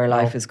idea where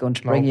life is going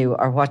to bring you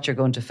or what you're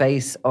going to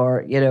face,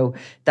 or,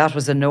 that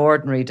was an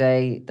ordinary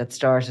day that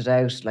started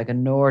out like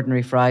an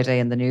ordinary Friday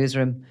in the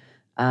newsroom,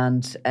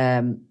 and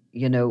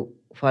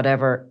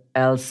whatever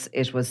else,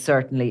 it was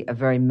certainly a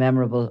very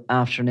memorable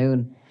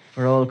afternoon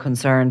for all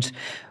concerned.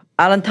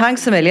 Alan,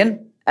 thanks a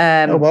million.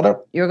 No bother.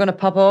 You're going to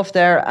pop off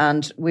there,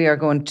 and we are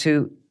going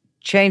to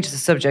change the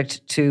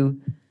subject to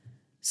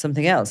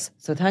something else.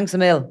 So thanks a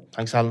mil.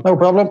 Thanks, Alan. No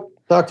problem.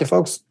 Talk to you,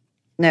 folks.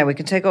 Now we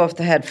can take off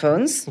the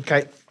headphones.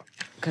 Okay.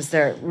 Because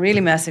they're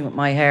really messing with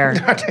my hair.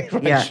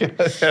 Right.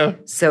 Yeah.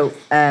 So,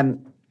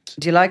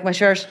 do you like my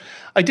shirt?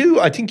 I do.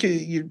 I think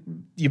you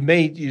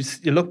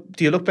look.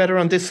 Do you look better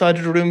on this side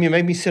of the room? You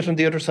made me sit on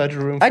the other side of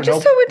the room for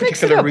no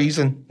particular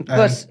reason.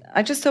 But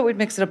I just thought we'd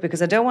mix it up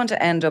because I don't want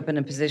to end up in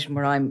a position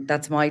where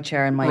that's my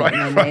chair and my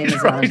name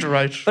is on it.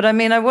 Right. But I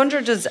mean, I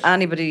wonder, does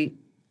anybody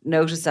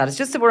notice that? It's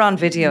just that we're on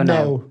video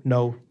now.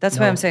 No. That's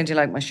why I'm saying, do you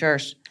like my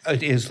shirt?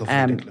 It is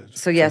lovely.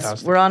 So yes,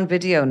 fantastic. We're on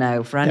video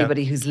now for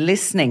anybody who's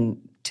listening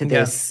to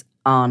this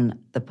on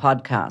the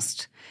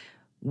podcast.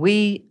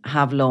 We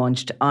have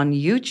launched on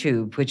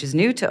YouTube, which is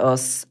new to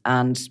us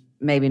and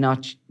maybe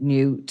not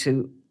new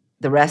to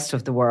the rest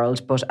of the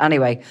world. But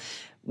anyway,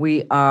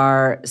 we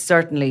are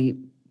certainly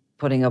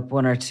putting up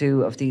one or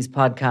two of these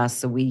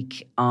podcasts a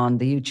week on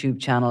the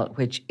YouTube channel,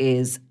 which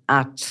is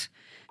at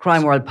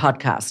Crime World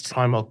Podcast.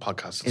 Crime World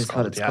Podcast is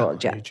what it's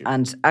called, yeah. YouTube.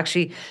 And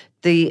actually,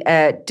 the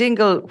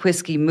Dingle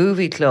Whiskey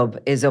Movie Club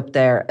is up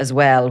there as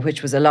well,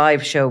 which was a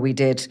live show we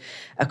did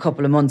a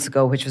couple of months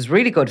ago, which was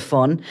really good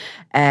fun.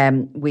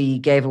 We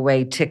gave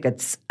away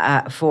tickets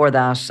for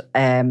that,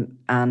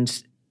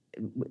 and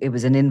it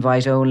was an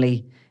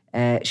invite-only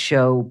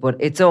show. But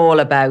it's all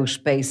about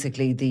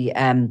basically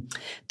the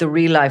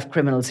real-life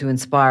criminals who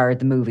inspired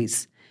the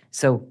movies.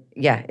 So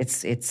yeah,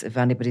 it's if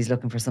anybody's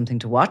looking for something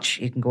to watch,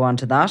 you can go on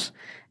to that.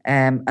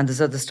 And there's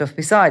other stuff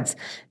besides.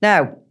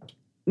 Now,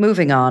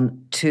 moving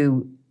on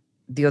to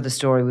the other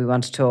story we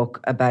want to talk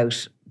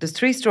about. There's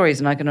 3 stories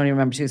and I can only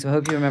remember 2, so I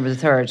hope you remember the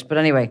third. But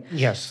anyway,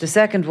 yes. The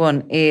second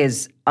one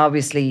is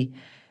obviously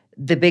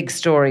the big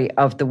story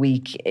of the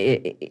week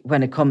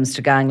when it comes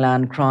to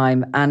gangland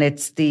crime, and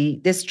it's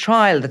this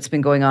trial that's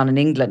been going on in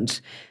England.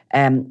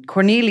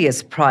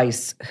 Cornelius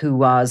Price, who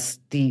was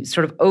the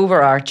sort of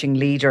overarching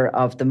leader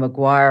of the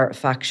Maguire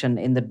faction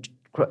in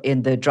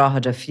the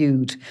Drogheda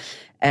feud,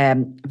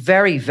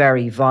 very,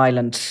 very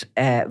violent,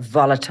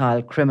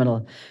 volatile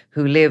criminal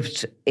who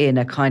lived in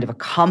a kind of a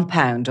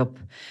compound up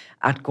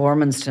at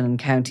Gormanston in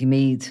County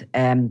Meath.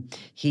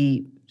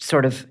 He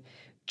sort of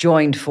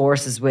joined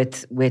forces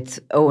with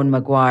Owen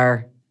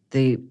Maguire,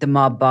 the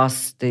mob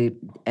boss, the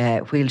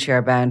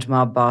wheelchair-bound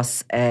mob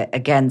boss,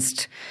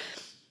 against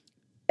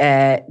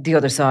the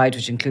other side,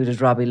 which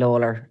included Robbie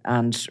Lawler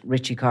and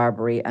Richie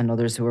Carberry and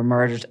others who were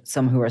murdered,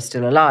 some who are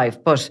still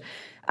alive. But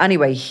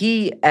anyway,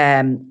 he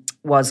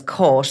was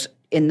caught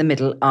in the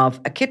middle of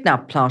a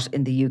kidnap plot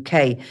in the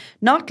UK.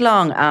 Not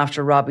long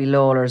after Robbie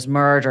Lawler's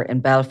murder in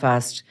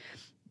Belfast,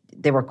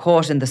 they were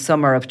caught in the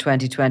summer of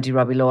 2020.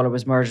 Robbie Lawler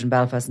was murdered in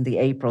Belfast in the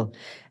April.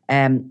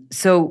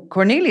 So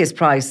Cornelius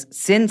Price,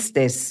 since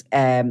this,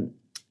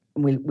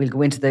 we'll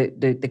go into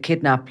the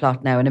kidnap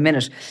plot now in a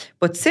minute,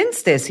 but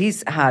since this,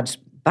 he's had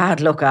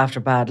bad luck after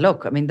bad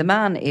luck. I mean, the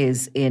man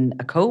is in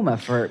a coma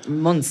for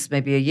months,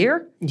 maybe a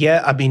year.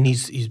 Yeah, I mean,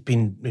 he's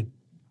been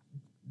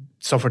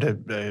suffered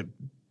a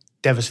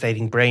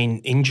devastating brain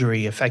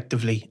injury,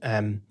 effectively.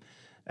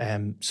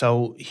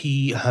 So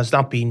he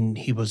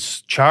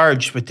was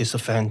charged with this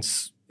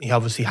offence. He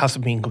obviously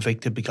hasn't been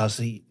convicted because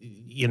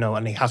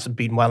and he hasn't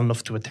been well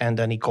enough to attend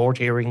any court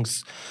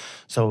hearings.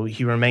 So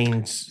he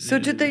remains... So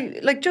did they,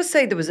 just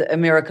say there was a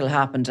miracle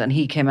happened and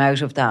he came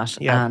out of that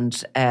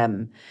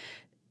and...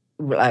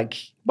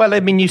 Well, I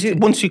mean,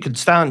 once you could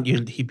stand,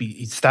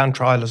 he'd stand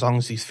trial as long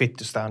as he's fit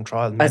to stand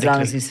trial medically. As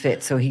long as he's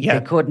fit. So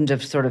they couldn't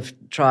have sort of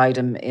tried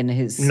him in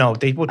his No,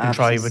 they wouldn't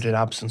try with an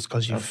absence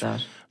because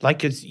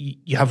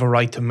you have a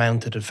right to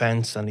mount a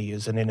defence and he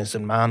is an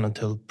innocent man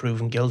until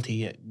proven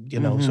guilty,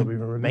 so he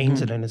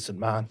remains an innocent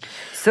man.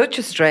 Such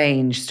a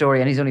strange story,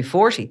 and he's only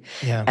 40.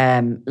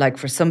 Yeah.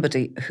 For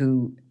somebody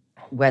who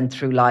went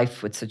through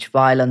life with such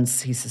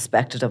violence, he's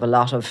suspected of a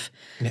lot of...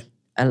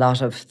 a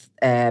lot of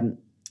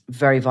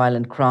very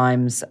violent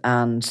crimes,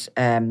 and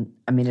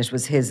it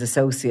was his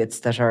associates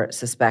that are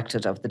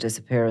suspected of the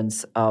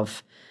disappearance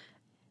of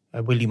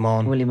Willie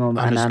Maughan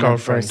and his Anna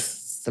girlfriend.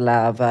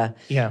 Slava.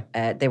 Yeah.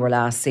 They were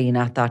last seen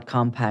at that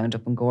compound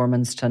up in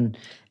Gormanston.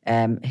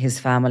 His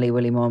family,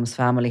 Willie Maughan's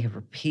family, have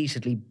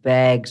repeatedly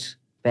begged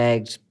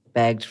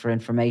for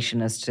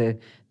information as to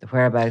the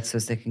whereabouts so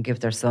as they can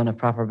give their son a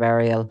proper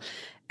burial.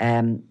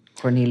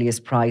 Cornelius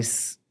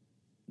Price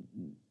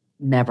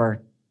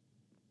never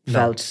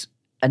felt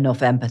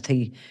enough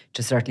empathy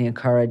to certainly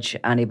encourage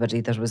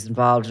anybody that was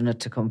involved in it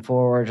to come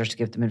forward or to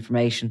give them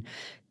information.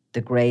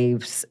 The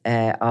graves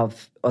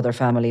of other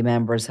family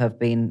members have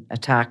been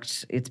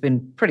attacked.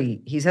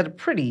 He's had a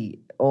pretty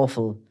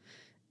awful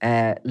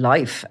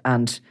life.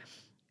 And,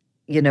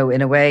 in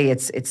a way,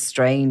 it's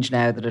strange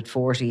now that at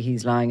 40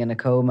 he's lying in a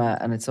coma,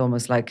 and it's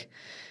almost like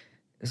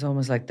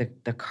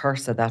the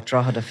curse of that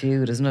Drogheda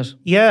feud, isn't it?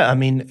 Yeah,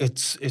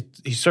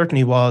 he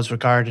certainly was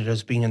regarded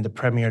as being in the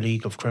Premier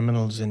League of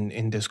criminals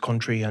in this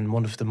country, and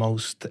one of the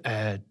most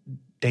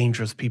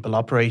dangerous people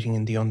operating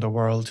in the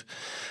underworld.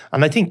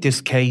 And I think this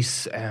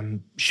case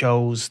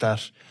shows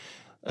that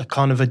a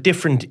kind of a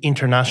different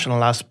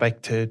international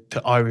aspect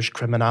to Irish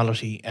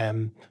criminality.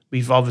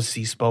 We've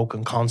obviously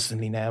spoken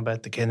constantly now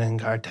about the Kinahan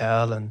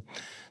cartel and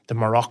the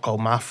Morocco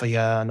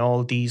mafia and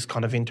all these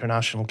kind of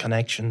international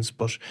connections,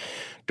 but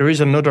there is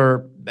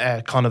another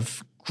kind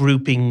of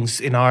groupings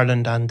in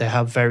Ireland, and they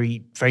have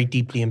very, very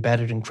deeply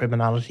embedded in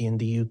criminality in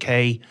the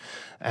UK.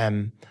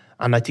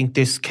 And I think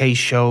this case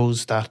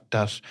shows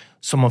that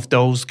some of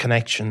those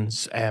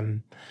connections,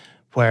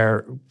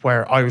 where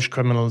Irish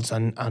criminals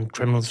and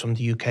criminals from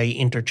the UK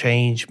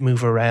interchange,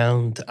 move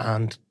around,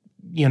 and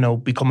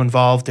become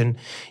involved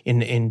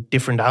in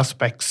different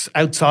aspects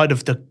outside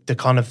of the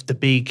kind of the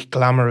big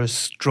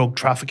glamorous drug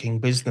trafficking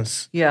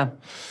business. Yeah.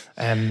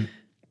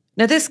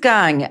 Now, this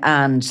gang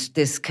and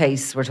this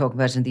case we're talking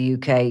about in the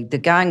UK, the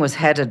gang was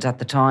headed at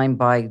the time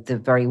by the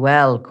very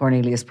well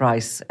Cornelius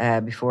Price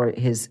before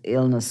his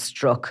illness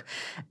struck.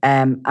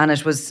 And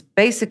it was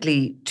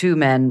basically two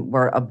men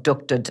were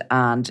abducted,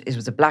 and it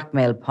was a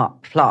blackmail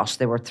plot.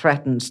 They were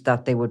threatened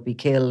that they would be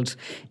killed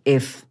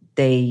if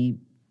they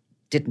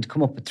didn't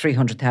come up with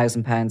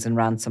 £300,000 in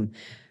ransom.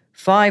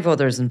 5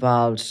 others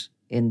involved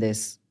in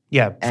this.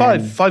 Yeah,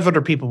 five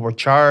other people were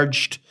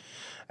charged,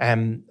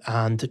 and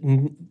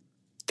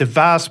the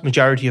vast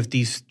majority of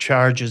these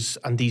charges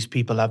and these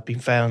people have been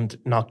found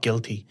not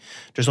guilty.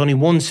 There's only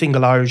one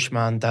single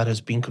Irishman that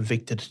has been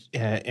convicted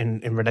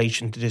in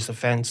relation to this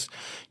offence.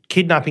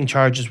 Kidnapping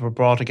charges were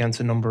brought against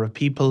a number of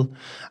people,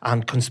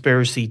 and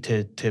conspiracy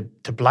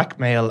to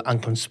blackmail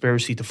and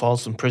conspiracy to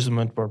false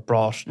imprisonment were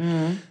brought.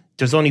 Mm.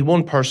 There's only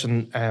one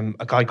person,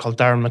 a guy called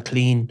Darren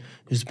McLean,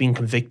 who's been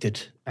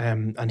convicted,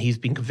 and he's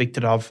been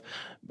convicted of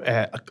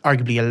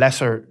arguably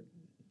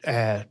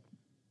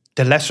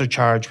the lesser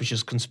charge, which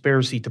is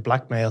conspiracy to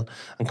blackmail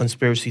and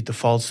conspiracy to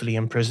falsely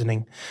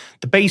imprisoning.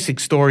 The basic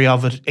story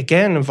of it,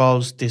 again,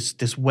 involves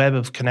this web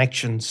of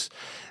connections.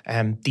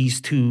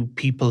 These two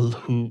people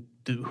who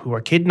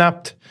are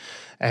kidnapped,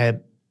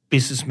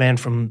 businessmen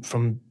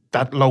from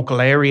that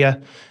local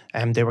area,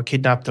 they were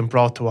kidnapped and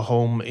brought to a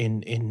home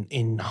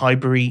in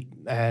Highbury,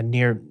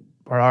 near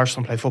where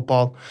Arsenal play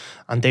football,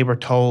 and they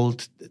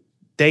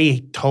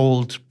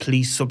told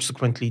police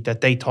subsequently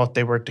that they thought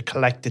they were to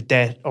collect a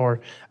debt.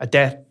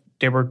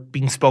 They were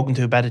being spoken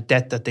to about a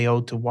debt that they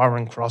owed to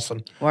Warren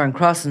Crossan. Warren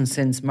Crossan,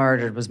 since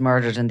was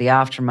murdered in the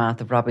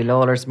aftermath of Robbie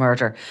Lawler's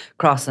murder.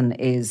 Crossan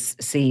is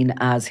seen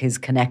as his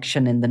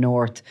connection in the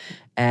north,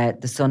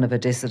 the son of a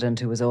dissident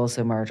who was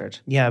also murdered.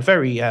 Yeah,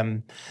 very.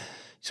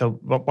 So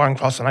Warren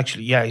Crossan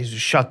actually, he was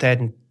shot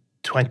dead in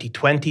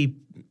 2020.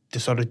 The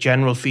sort of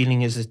general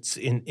feeling is it's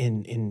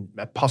in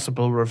a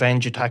possible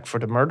revenge attack for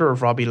the murder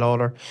of Robbie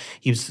Lawler.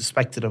 He was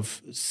suspected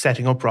of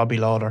setting up Robbie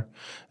Lawler,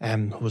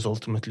 who was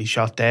ultimately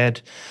shot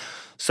dead.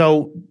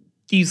 So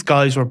these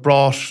guys were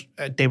brought,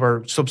 they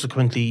were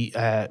subsequently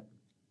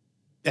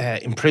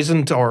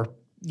imprisoned or,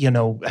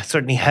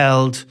 certainly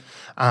held.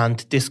 And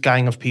this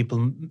gang of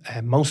people,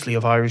 mostly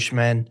of Irish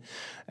men,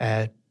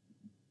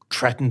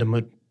 threatened them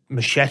with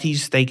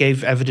machetes. They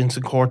gave evidence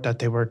in court that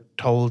they were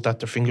told that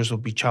their fingers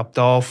would be chopped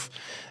off.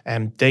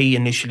 They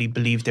initially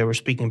believed they were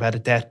speaking about a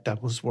debt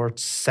that was worth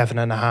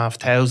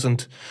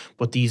 $7,500,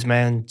 but these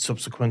men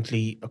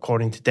subsequently,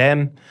 according to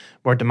them,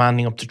 were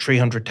demanding up to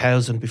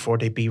 $300,000 before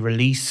they be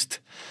released.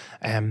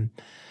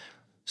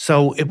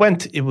 So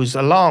it was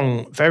a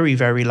long, very,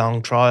 very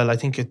long trial. I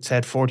think it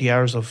said 40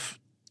 hours of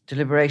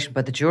deliberation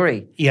by the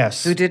jury.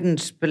 Yes. Who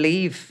didn't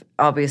believe,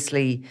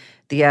 obviously,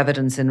 the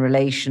evidence in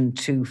relation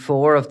to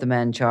 4 of the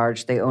men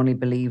charged. They only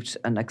believed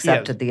and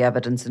accepted the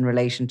evidence in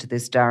relation to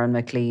this Darren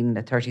McLean,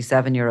 a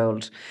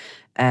 37-year-old,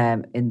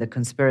 in the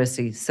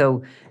conspiracy.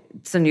 So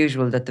it's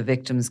unusual that the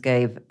victims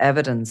gave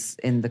evidence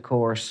in the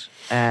court.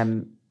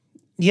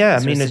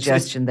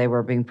 Suggestion they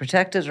were being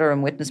protected or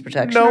in witness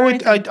protection? No,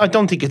 I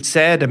don't think it's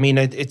said. I mean,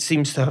 it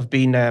seems to have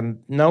been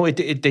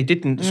they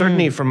didn't.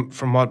 Certainly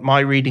from what my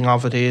reading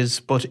of it is,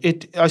 but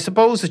I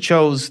suppose it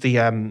shows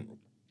the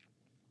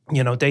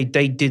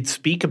they did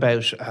speak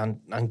about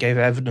and gave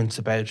evidence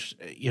about,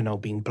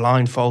 being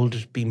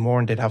blindfolded, being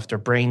warned they'd have their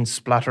brains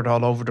splattered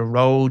all over the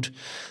road,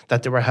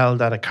 that they were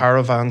held at a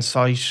caravan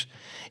site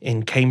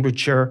in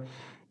Cambridgeshire,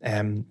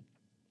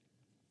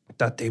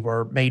 that they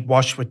were made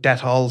wash with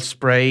Dettol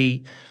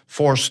spray,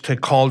 forced to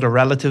call their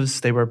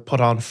relatives. They were put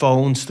on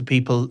phones to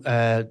people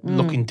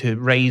looking to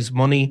raise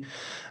money.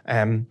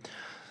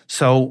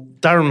 So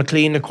Darren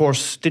McLean, of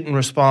course, didn't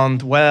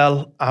respond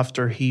well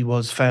after he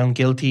was found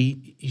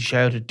guilty. He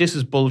shouted, "This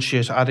is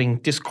bullshit,"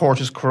 adding, "This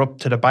court is corrupt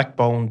to the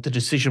backbone. The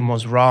decision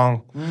was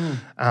wrong."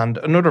 And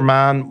another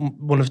man,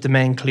 one of the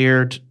men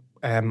cleared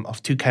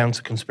of 2 counts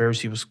of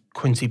conspiracy, was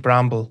Quincy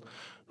Bramble,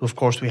 who, of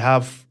course, we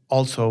have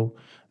also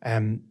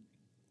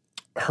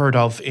heard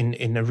of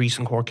in a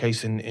recent court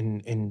case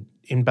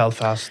in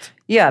Belfast.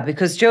 Yeah,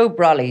 because Joe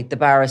Brolly, the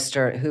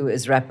barrister who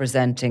is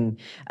representing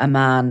a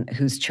man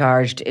who's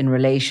charged in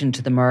relation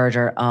to the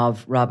murder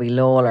of Robbie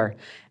Lawler,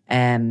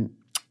 Joe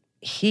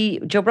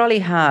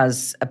Brolly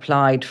has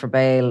applied for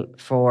bail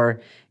for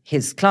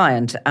his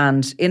client,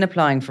 and in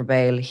applying for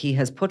bail, he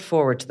has put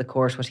forward to the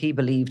court what he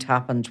believed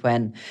happened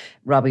when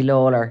Robbie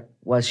Lawler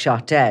was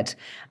shot dead.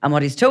 And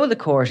what he's told the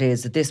court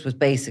is that this was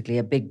basically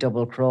a big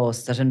double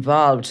cross that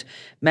involved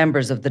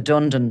members of the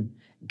Dundon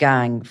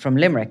gang from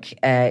Limerick,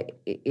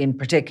 in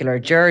particular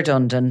Ger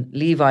Dundon,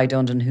 Levi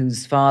Dundon,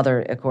 whose father,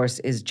 of course,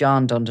 is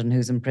John Dundon,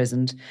 who's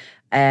imprisoned,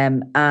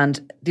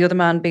 and the other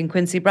man being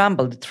Quincy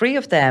Bramble. The 3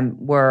 of them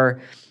were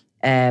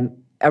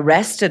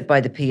arrested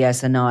by the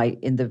PSNI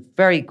in the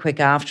very quick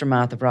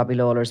aftermath of Robbie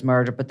Lawler's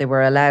murder, but they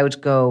were allowed to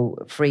go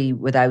free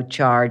without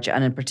charge.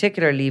 And in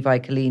particular, Levi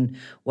Killeen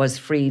was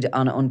freed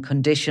on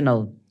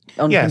unconditionally,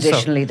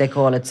 they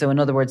call it. So in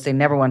other words, they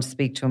never want to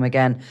speak to him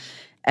again.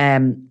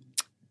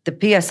 The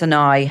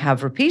PSNI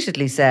have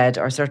repeatedly said,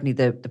 or certainly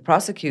the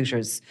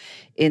prosecutors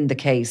in the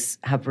case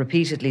have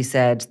repeatedly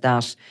said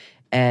that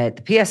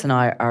the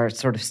PSNI are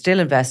sort of still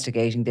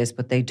investigating this,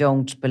 but they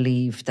don't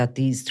believe that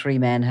these 3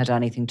 men had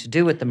anything to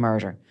do with the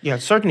murder. Yeah,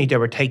 certainly they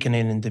were taken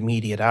in the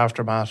immediate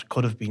aftermath,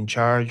 could have been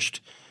charged.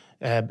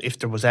 If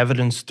there was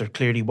evidence, there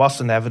clearly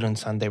wasn't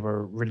evidence, and they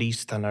were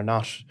released and are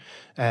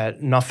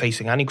not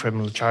facing any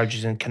criminal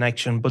charges in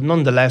connection. But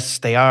nonetheless,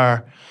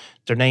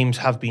 their names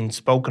have been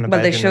spoken about.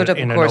 Well, they showed up,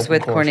 of course,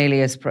 with court.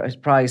 Cornelius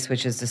Price,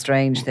 which is the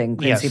strange thing.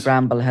 Quincy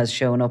Bramble has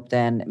shown up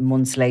then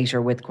months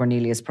later with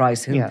Cornelius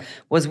Price, who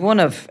was one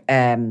of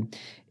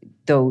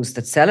those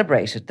that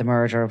celebrated the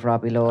murder of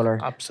Robbie Lawler.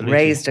 Absolutely.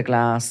 Raised a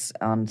glass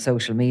on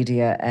social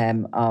media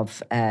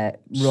of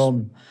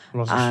rum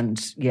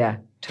and,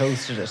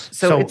 toasted it.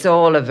 So it's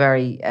all a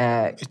very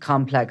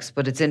complex,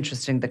 but it's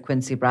interesting that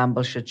Quincy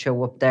Bramble should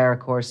show up there, of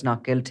course,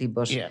 not guilty,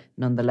 but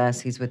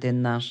nonetheless, he's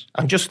within that.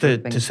 And just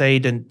to say,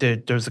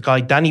 there's a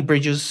guy, Danny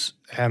Bridges,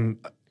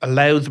 a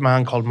Louth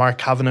man called Mark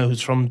Kavanagh,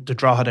 who's from the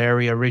Drogheda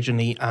area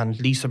originally, and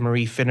Lisa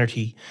Marie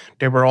Finnerty.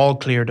 They were all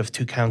cleared of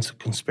 2 counts of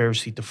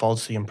conspiracy to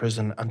falsely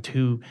imprison and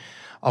 2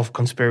 of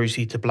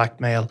conspiracy to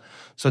blackmail.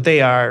 So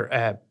they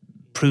are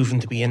proven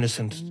to be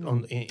innocent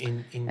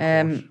in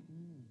court.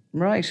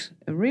 Right.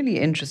 A really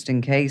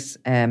interesting case,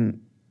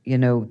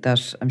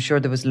 that I'm sure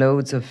there was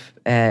loads of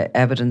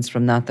evidence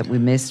from that we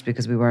missed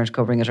because we weren't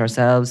covering it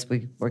ourselves.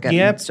 We were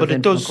getting stuff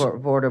in from the court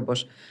reporter.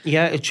 But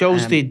it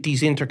shows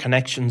these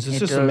interconnections. It's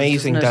just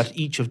amazing that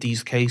each of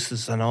these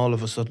cases, and all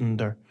of a sudden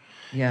they're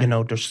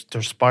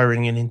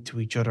spiraling into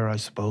each other, I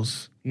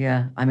suppose.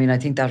 Yeah, I mean, I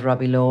think that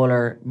Robbie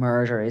Lawler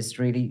murder is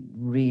really,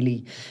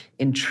 really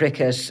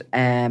intricate,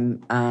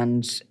 and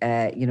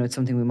it's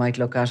something we might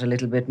look at a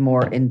little bit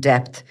more in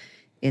depth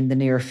in the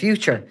near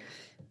future.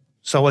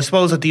 So I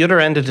suppose at the other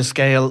end of the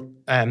scale,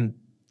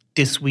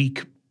 this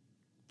week,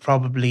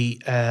 probably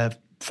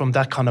from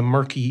that kind of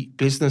murky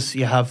business,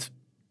 you have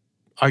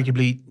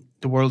arguably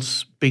the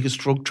world's biggest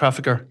drug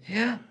trafficker.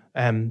 Yeah.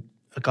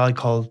 A guy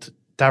called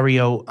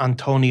Dario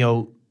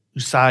Antonio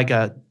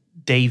Usaga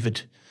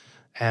David,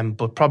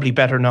 but probably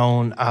better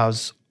known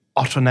as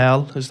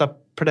Ottonell. Is that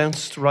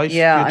pronounced right?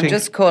 Yeah, I'm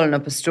just calling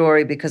up a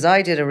story because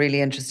I did a really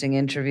interesting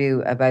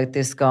interview about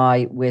this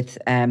guy with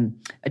a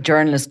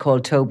journalist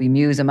called Toby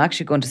Muse. I'm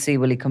actually going to see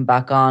will he come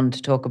back on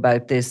to talk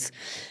about this.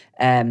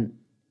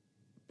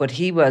 But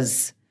he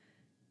was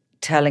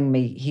telling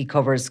me he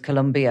covers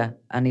Colombia,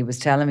 and he was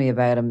telling me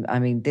about him. I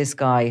mean, this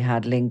guy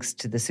had links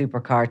to the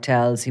super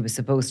cartels. He was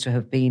supposed to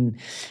have been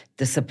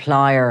the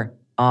supplier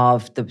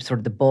of the sort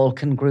of the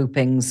Balkan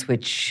groupings,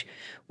 which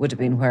would have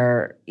been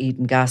where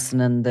Eden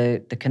Gasson and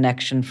the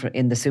connection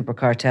in the super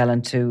cartel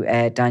and to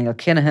Daniel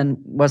Kinahan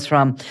was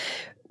from.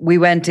 We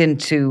went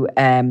into,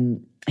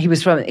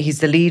 he's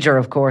the leader,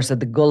 of course,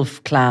 of the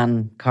Gulf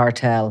Clan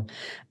cartel.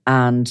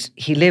 And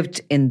he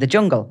lived in the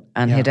jungle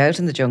and hid out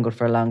in the jungle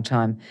for a long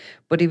time.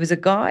 But he was a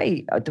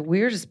guy, the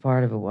weirdest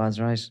part of it was,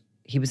 right,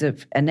 he was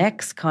an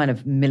ex kind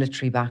of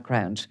military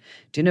background.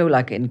 Do you know,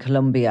 like in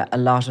Colombia, a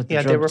lot of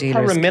the drug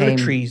dealers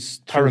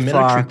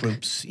paramilitary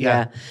groups.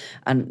 Yeah.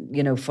 And,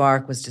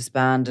 FARC was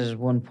disbanded at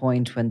one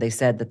point when they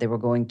said that the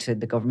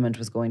government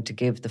was going to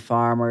give the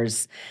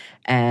farmers,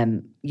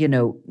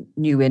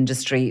 new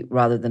industry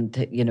rather than,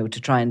 to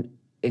try and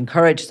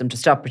encourage them to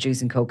stop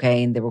producing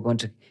cocaine. They were going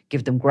to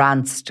give them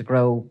grants to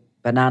grow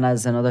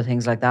bananas and other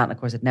things like that. And of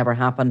course, it never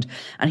happened.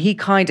 And he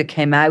kind of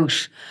came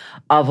out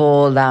of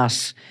all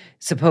that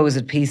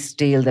supposed peace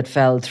deal that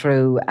fell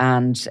through.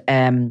 And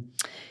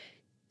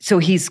so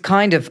he's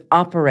kind of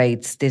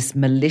operates this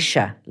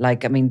militia.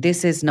 Like, I mean,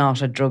 this is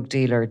not a drug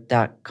dealer,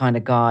 that kind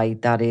of guy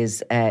that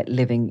is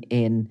living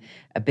in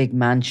a big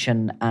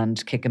mansion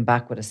and kicking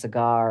back with a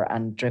cigar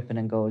and dripping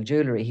in gold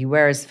jewellery. He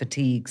wears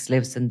fatigues,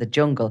 lives in the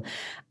jungle,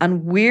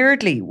 and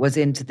weirdly was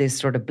into this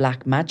sort of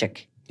black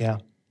magic. Yeah.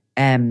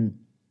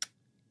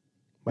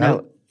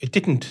 Now, it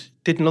didn't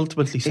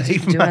ultimately save him.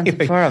 Didn't do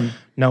anything for him.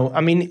 No,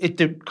 I mean,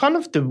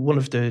 one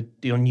of the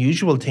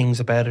unusual things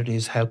about it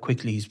is how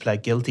quickly he's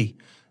pled guilty.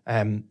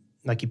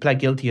 Like he pled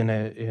guilty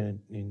in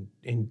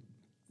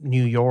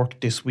New York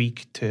this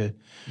week to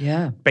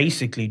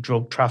basically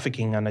drug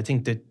trafficking, and I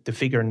think that the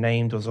figure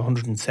named was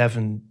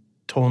 107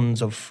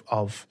 tons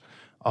of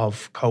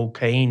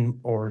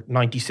cocaine, or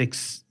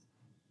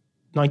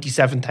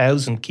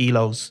 97,000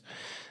 kilos.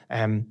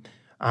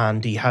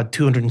 And he had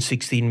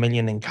 216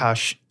 million in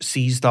cash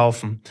seized off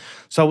him.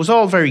 So it was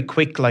all very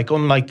quick, like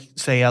unlike,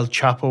 say, El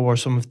Chapo or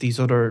some of these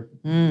other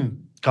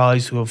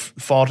guys who have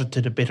fought it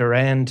to the bitter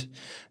end,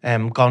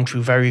 gone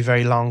through very,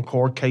 very long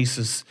court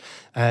cases.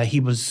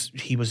 He was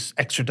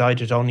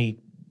extradited only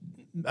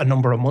a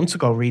number of months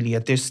ago, really,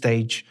 at this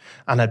stage,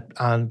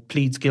 and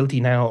pleads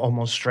guilty now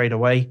almost straight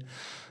away.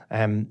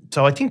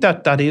 So I think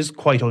that is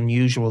quite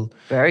unusual.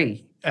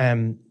 Very.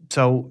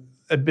 So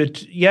a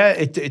bit,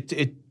 yeah.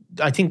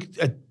 I think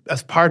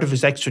as part of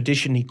his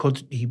extradition, there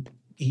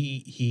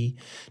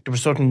were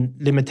certain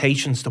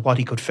limitations to what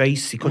he could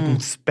face. He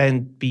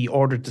couldn't be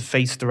ordered to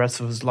face the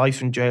rest of his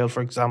life in jail,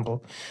 for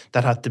example.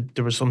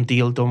 There was some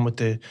deal done with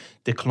the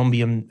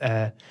Colombian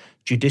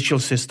judicial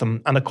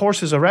system, and of course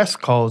his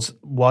arrest caused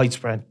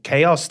widespread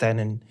chaos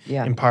then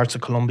in parts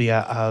of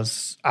Colombia.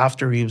 As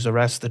after he was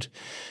arrested,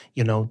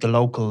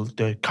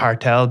 the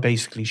cartel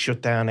basically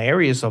shut down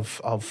areas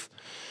of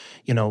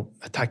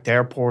attacked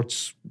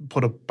airports,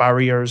 put up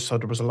barriers, so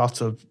there was lots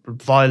of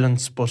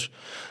violence. But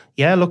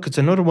yeah, look, it's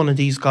another one of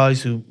these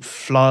guys who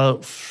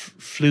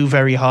flew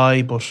very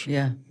high, but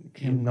he's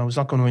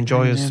not going to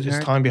enjoy his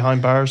time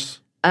behind bars.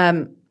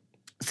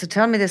 So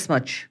tell me this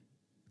much: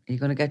 are you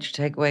going to get your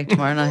takeaway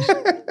tomorrow night?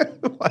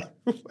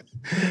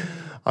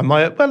 I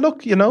might. Well,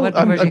 look,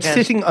 I'm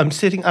sitting.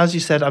 As you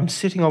said, I'm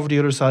sitting over the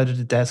other side of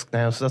the desk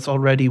now, so that's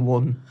already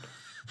one.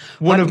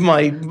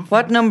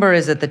 What number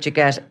is it that you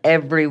get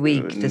every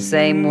week? The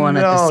same one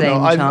at the same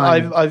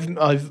time?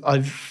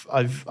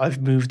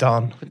 I've moved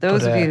on. For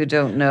those of you who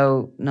don't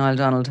know, Niall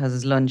Donald has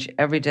his lunch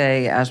every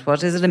day at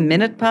what is it?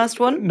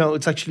 1:01? No,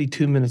 it's actually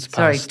 2 minutes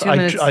past. Sorry,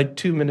 2 minutes. I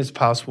 2 minutes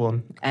past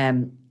 1.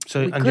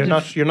 So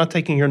you're not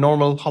taking your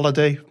normal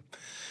holiday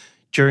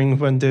during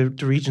when the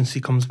Regency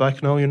comes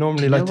back. No, you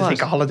normally like to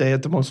take a holiday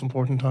at the most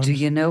important times. Do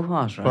you know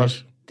what? Right.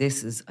 What?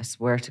 This is, I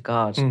swear to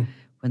God.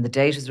 When the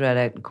date was read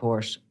out in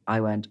court, I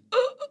went,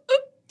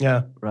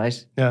 yeah.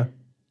 Right? Yeah.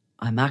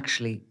 I'm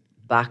actually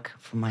back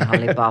from my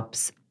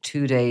hollybops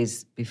 2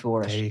 days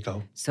before it. There you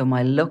go. So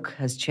my look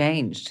has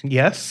changed.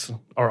 Yes.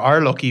 Or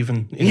our look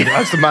even,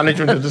 as the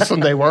management of the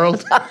Sunday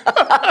World.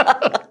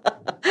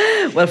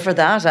 Well, for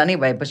that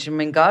anyway. But I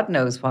mean, God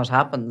knows what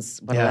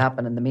happens, what will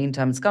happen in the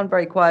meantime. It's gone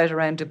very quiet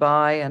around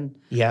Dubai. And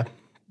yeah.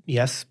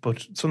 Yes,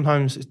 but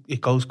sometimes it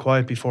goes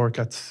quiet before it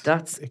gets.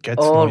 It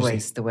gets always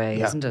noisy. The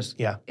way, isn't it?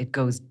 Yeah, it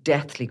goes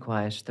deathly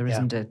quiet. There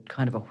isn't a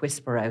kind of a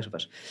whisper out of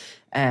it.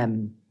 I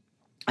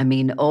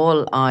mean,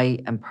 all I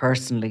am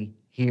personally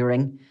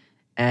hearing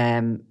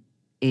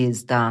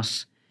is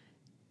that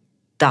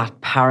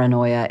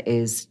paranoia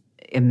is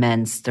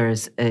immense.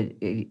 There's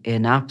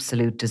an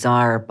absolute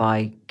desire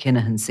by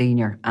Kinahan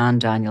Senior and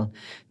Daniel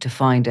to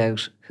find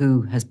out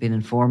who has been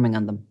informing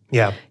on them.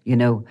 Yeah,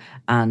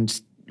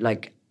 and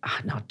like.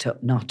 Not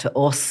to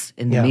us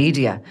in the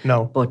media,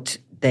 no, but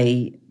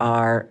they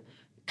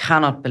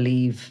cannot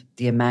believe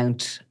the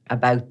amount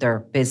about their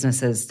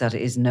businesses that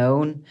is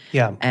known,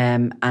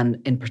 and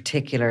in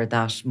particular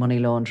that money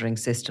laundering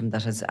system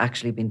that has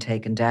actually been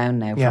taken down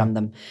now from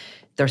them.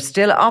 They're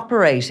still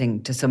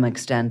operating to some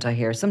extent, I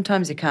hear.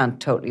 Sometimes you can't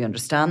totally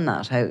understand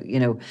that,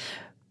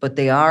 but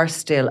they are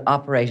still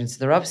operating. So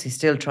they're obviously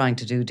still trying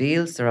to do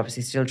deals. They're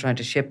obviously still trying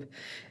to ship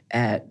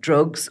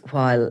drugs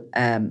while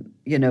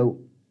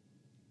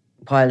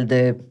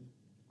the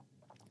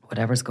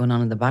whatever's going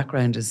on in the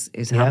background is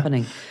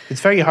happening. It's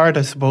very hard,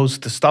 I suppose,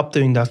 to stop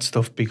doing that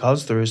stuff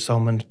because there is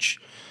so much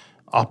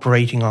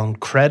operating on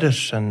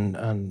credit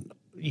and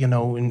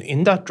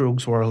in that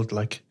drugs world,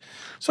 like.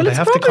 So they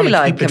have to kind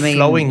of keep it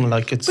flowing,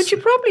 like it's. But you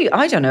probably,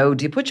 I don't know.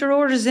 Do you put your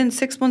orders in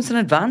 6 months in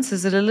advance?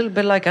 Is it a little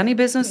bit like any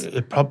business?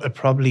 It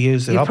probably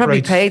is. They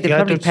probably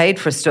paid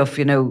for stuff,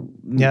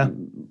 Yeah.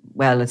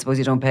 Well, I suppose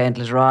you don't pay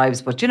until it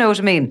arrives, but you know what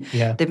I mean.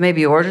 Yeah. They've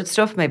maybe ordered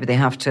stuff. Maybe they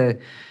have to.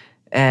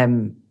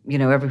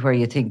 everywhere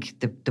you think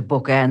the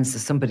book ends,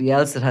 there's somebody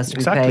else that has to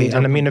be paid. Exactly.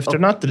 And I mean, if they're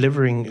not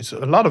delivering,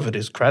 a lot of it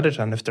is credit.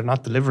 And if they're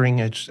not delivering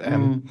it,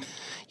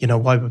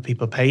 why would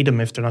people pay them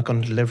if they're not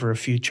going to deliver a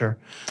future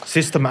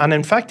system? And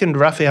in fact, in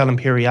Raphael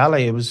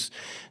Imperiale, it was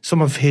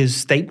some of his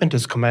statement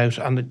has come out,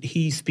 and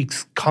he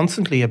speaks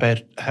constantly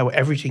about how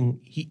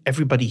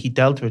everybody he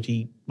dealt with,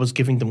 he was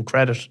giving them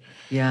credit,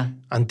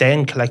 and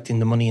then collecting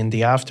the money in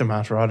the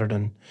aftermath rather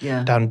than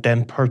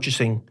them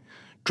purchasing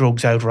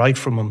drugs outright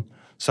from him.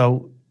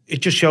 So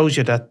it just shows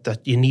you that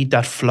you need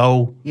that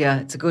flow. Yeah,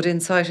 it's a good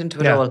insight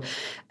into it all.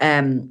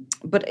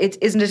 But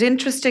isn't it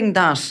interesting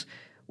that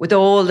with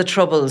all the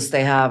troubles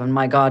they have, and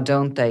my God,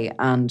 don't they?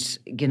 And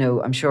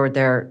I'm sure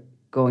they're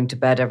going to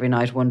bed every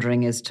night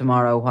wondering, is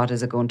tomorrow, what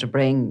is it going to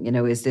bring?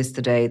 Is this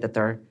the day that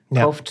they're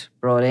cuffed,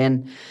 brought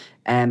in,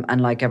 and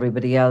like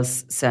everybody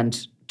else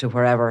sent to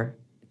wherever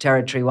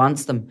territory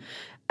wants them?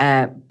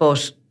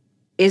 But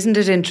isn't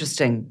it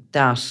interesting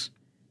that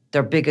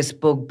their biggest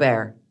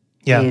bugbear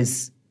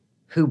is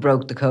who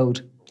broke the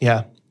code?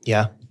 Yeah.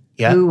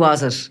 Who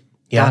was it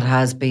that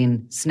has been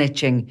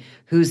snitching?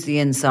 Who's the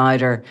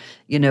insider?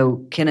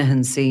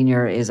 Kinahan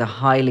Sr. is a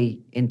highly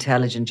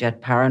intelligent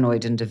yet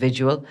paranoid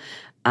individual.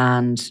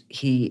 And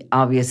he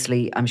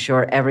obviously, I'm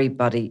sure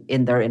everybody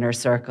in their inner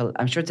circle,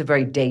 I'm sure it's a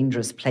very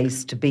dangerous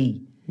place to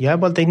be. Yeah,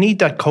 well, they need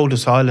that code of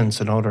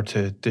silence in order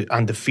to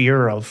and the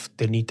fear of,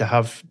 they need to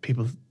have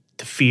people,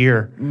 the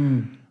fear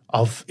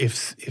of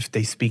if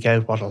they speak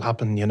out, what'll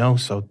happen,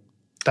 so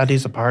that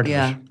is a part of it.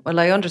 Yeah, well,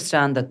 I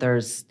understand that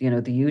there's,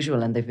 the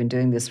usual, and they've been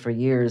doing this for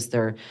years.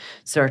 They're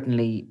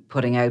certainly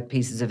putting out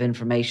pieces of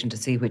information to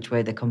see which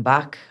way they come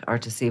back or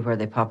to see where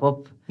they pop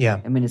up. Yeah.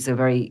 I mean, it's a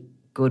very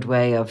good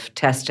way of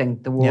testing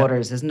the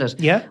waters, isn't it?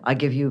 Yeah. I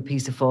give you a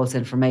piece of false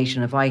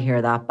information. If I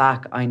hear that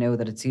back, I know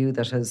that it's you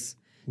that has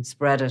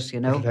spread it,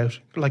 Put it out.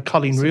 Like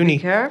Colleen so Rooney.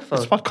 Be careful.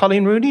 It's what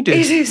Colleen Rooney did.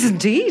 It is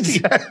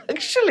indeed.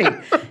 Actually.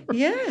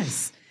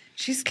 Yes.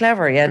 She's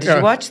clever, yeah. Did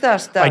you watch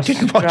that I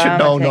didn't watch it.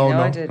 No.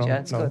 I did, yeah.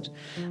 It's good.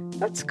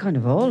 That's kind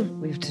of all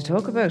we have to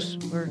talk about.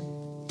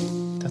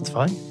 That's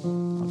fine.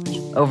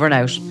 Over and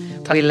out.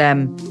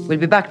 We'll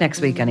be back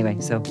next week anyway,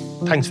 so.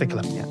 Thanks,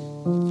 Nicola. Yeah.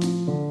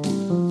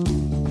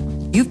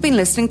 You've been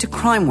listening to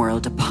Crime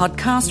World, a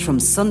podcast from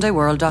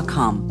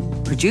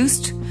SundayWorld.com.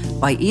 Produced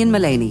by Ian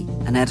Mullaney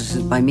and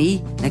edited by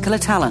me, Nicola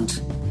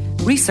Tallant.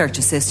 Research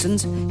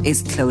assistant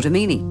is Claude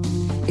Amini.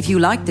 If you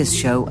like this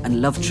show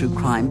and love true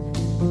crime,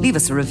 leave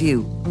us a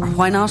review. Or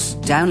why not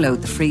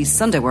download the free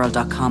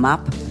SundayWorld.com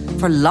app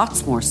for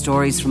lots more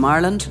stories from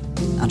Ireland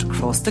and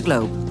across the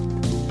globe.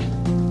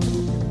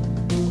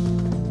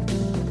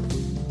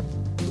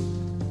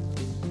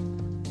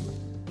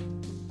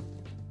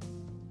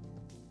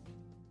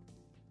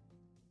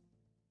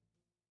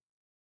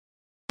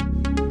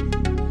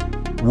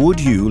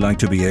 Would you like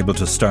to be able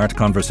to start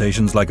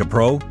conversations like a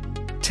pro?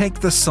 Take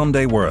the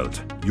Sunday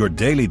World, your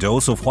daily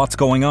dose of what's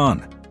going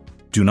on.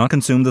 Do not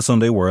consume the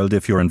Sunday World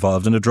if you're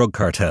involved in a drug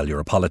cartel, you're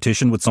a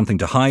politician with something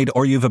to hide,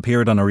 or you've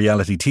appeared on a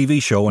reality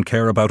TV show and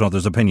care about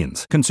others'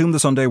 opinions. Consume the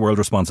Sunday World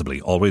responsibly.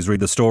 Always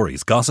read the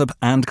stories, gossip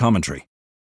and commentary.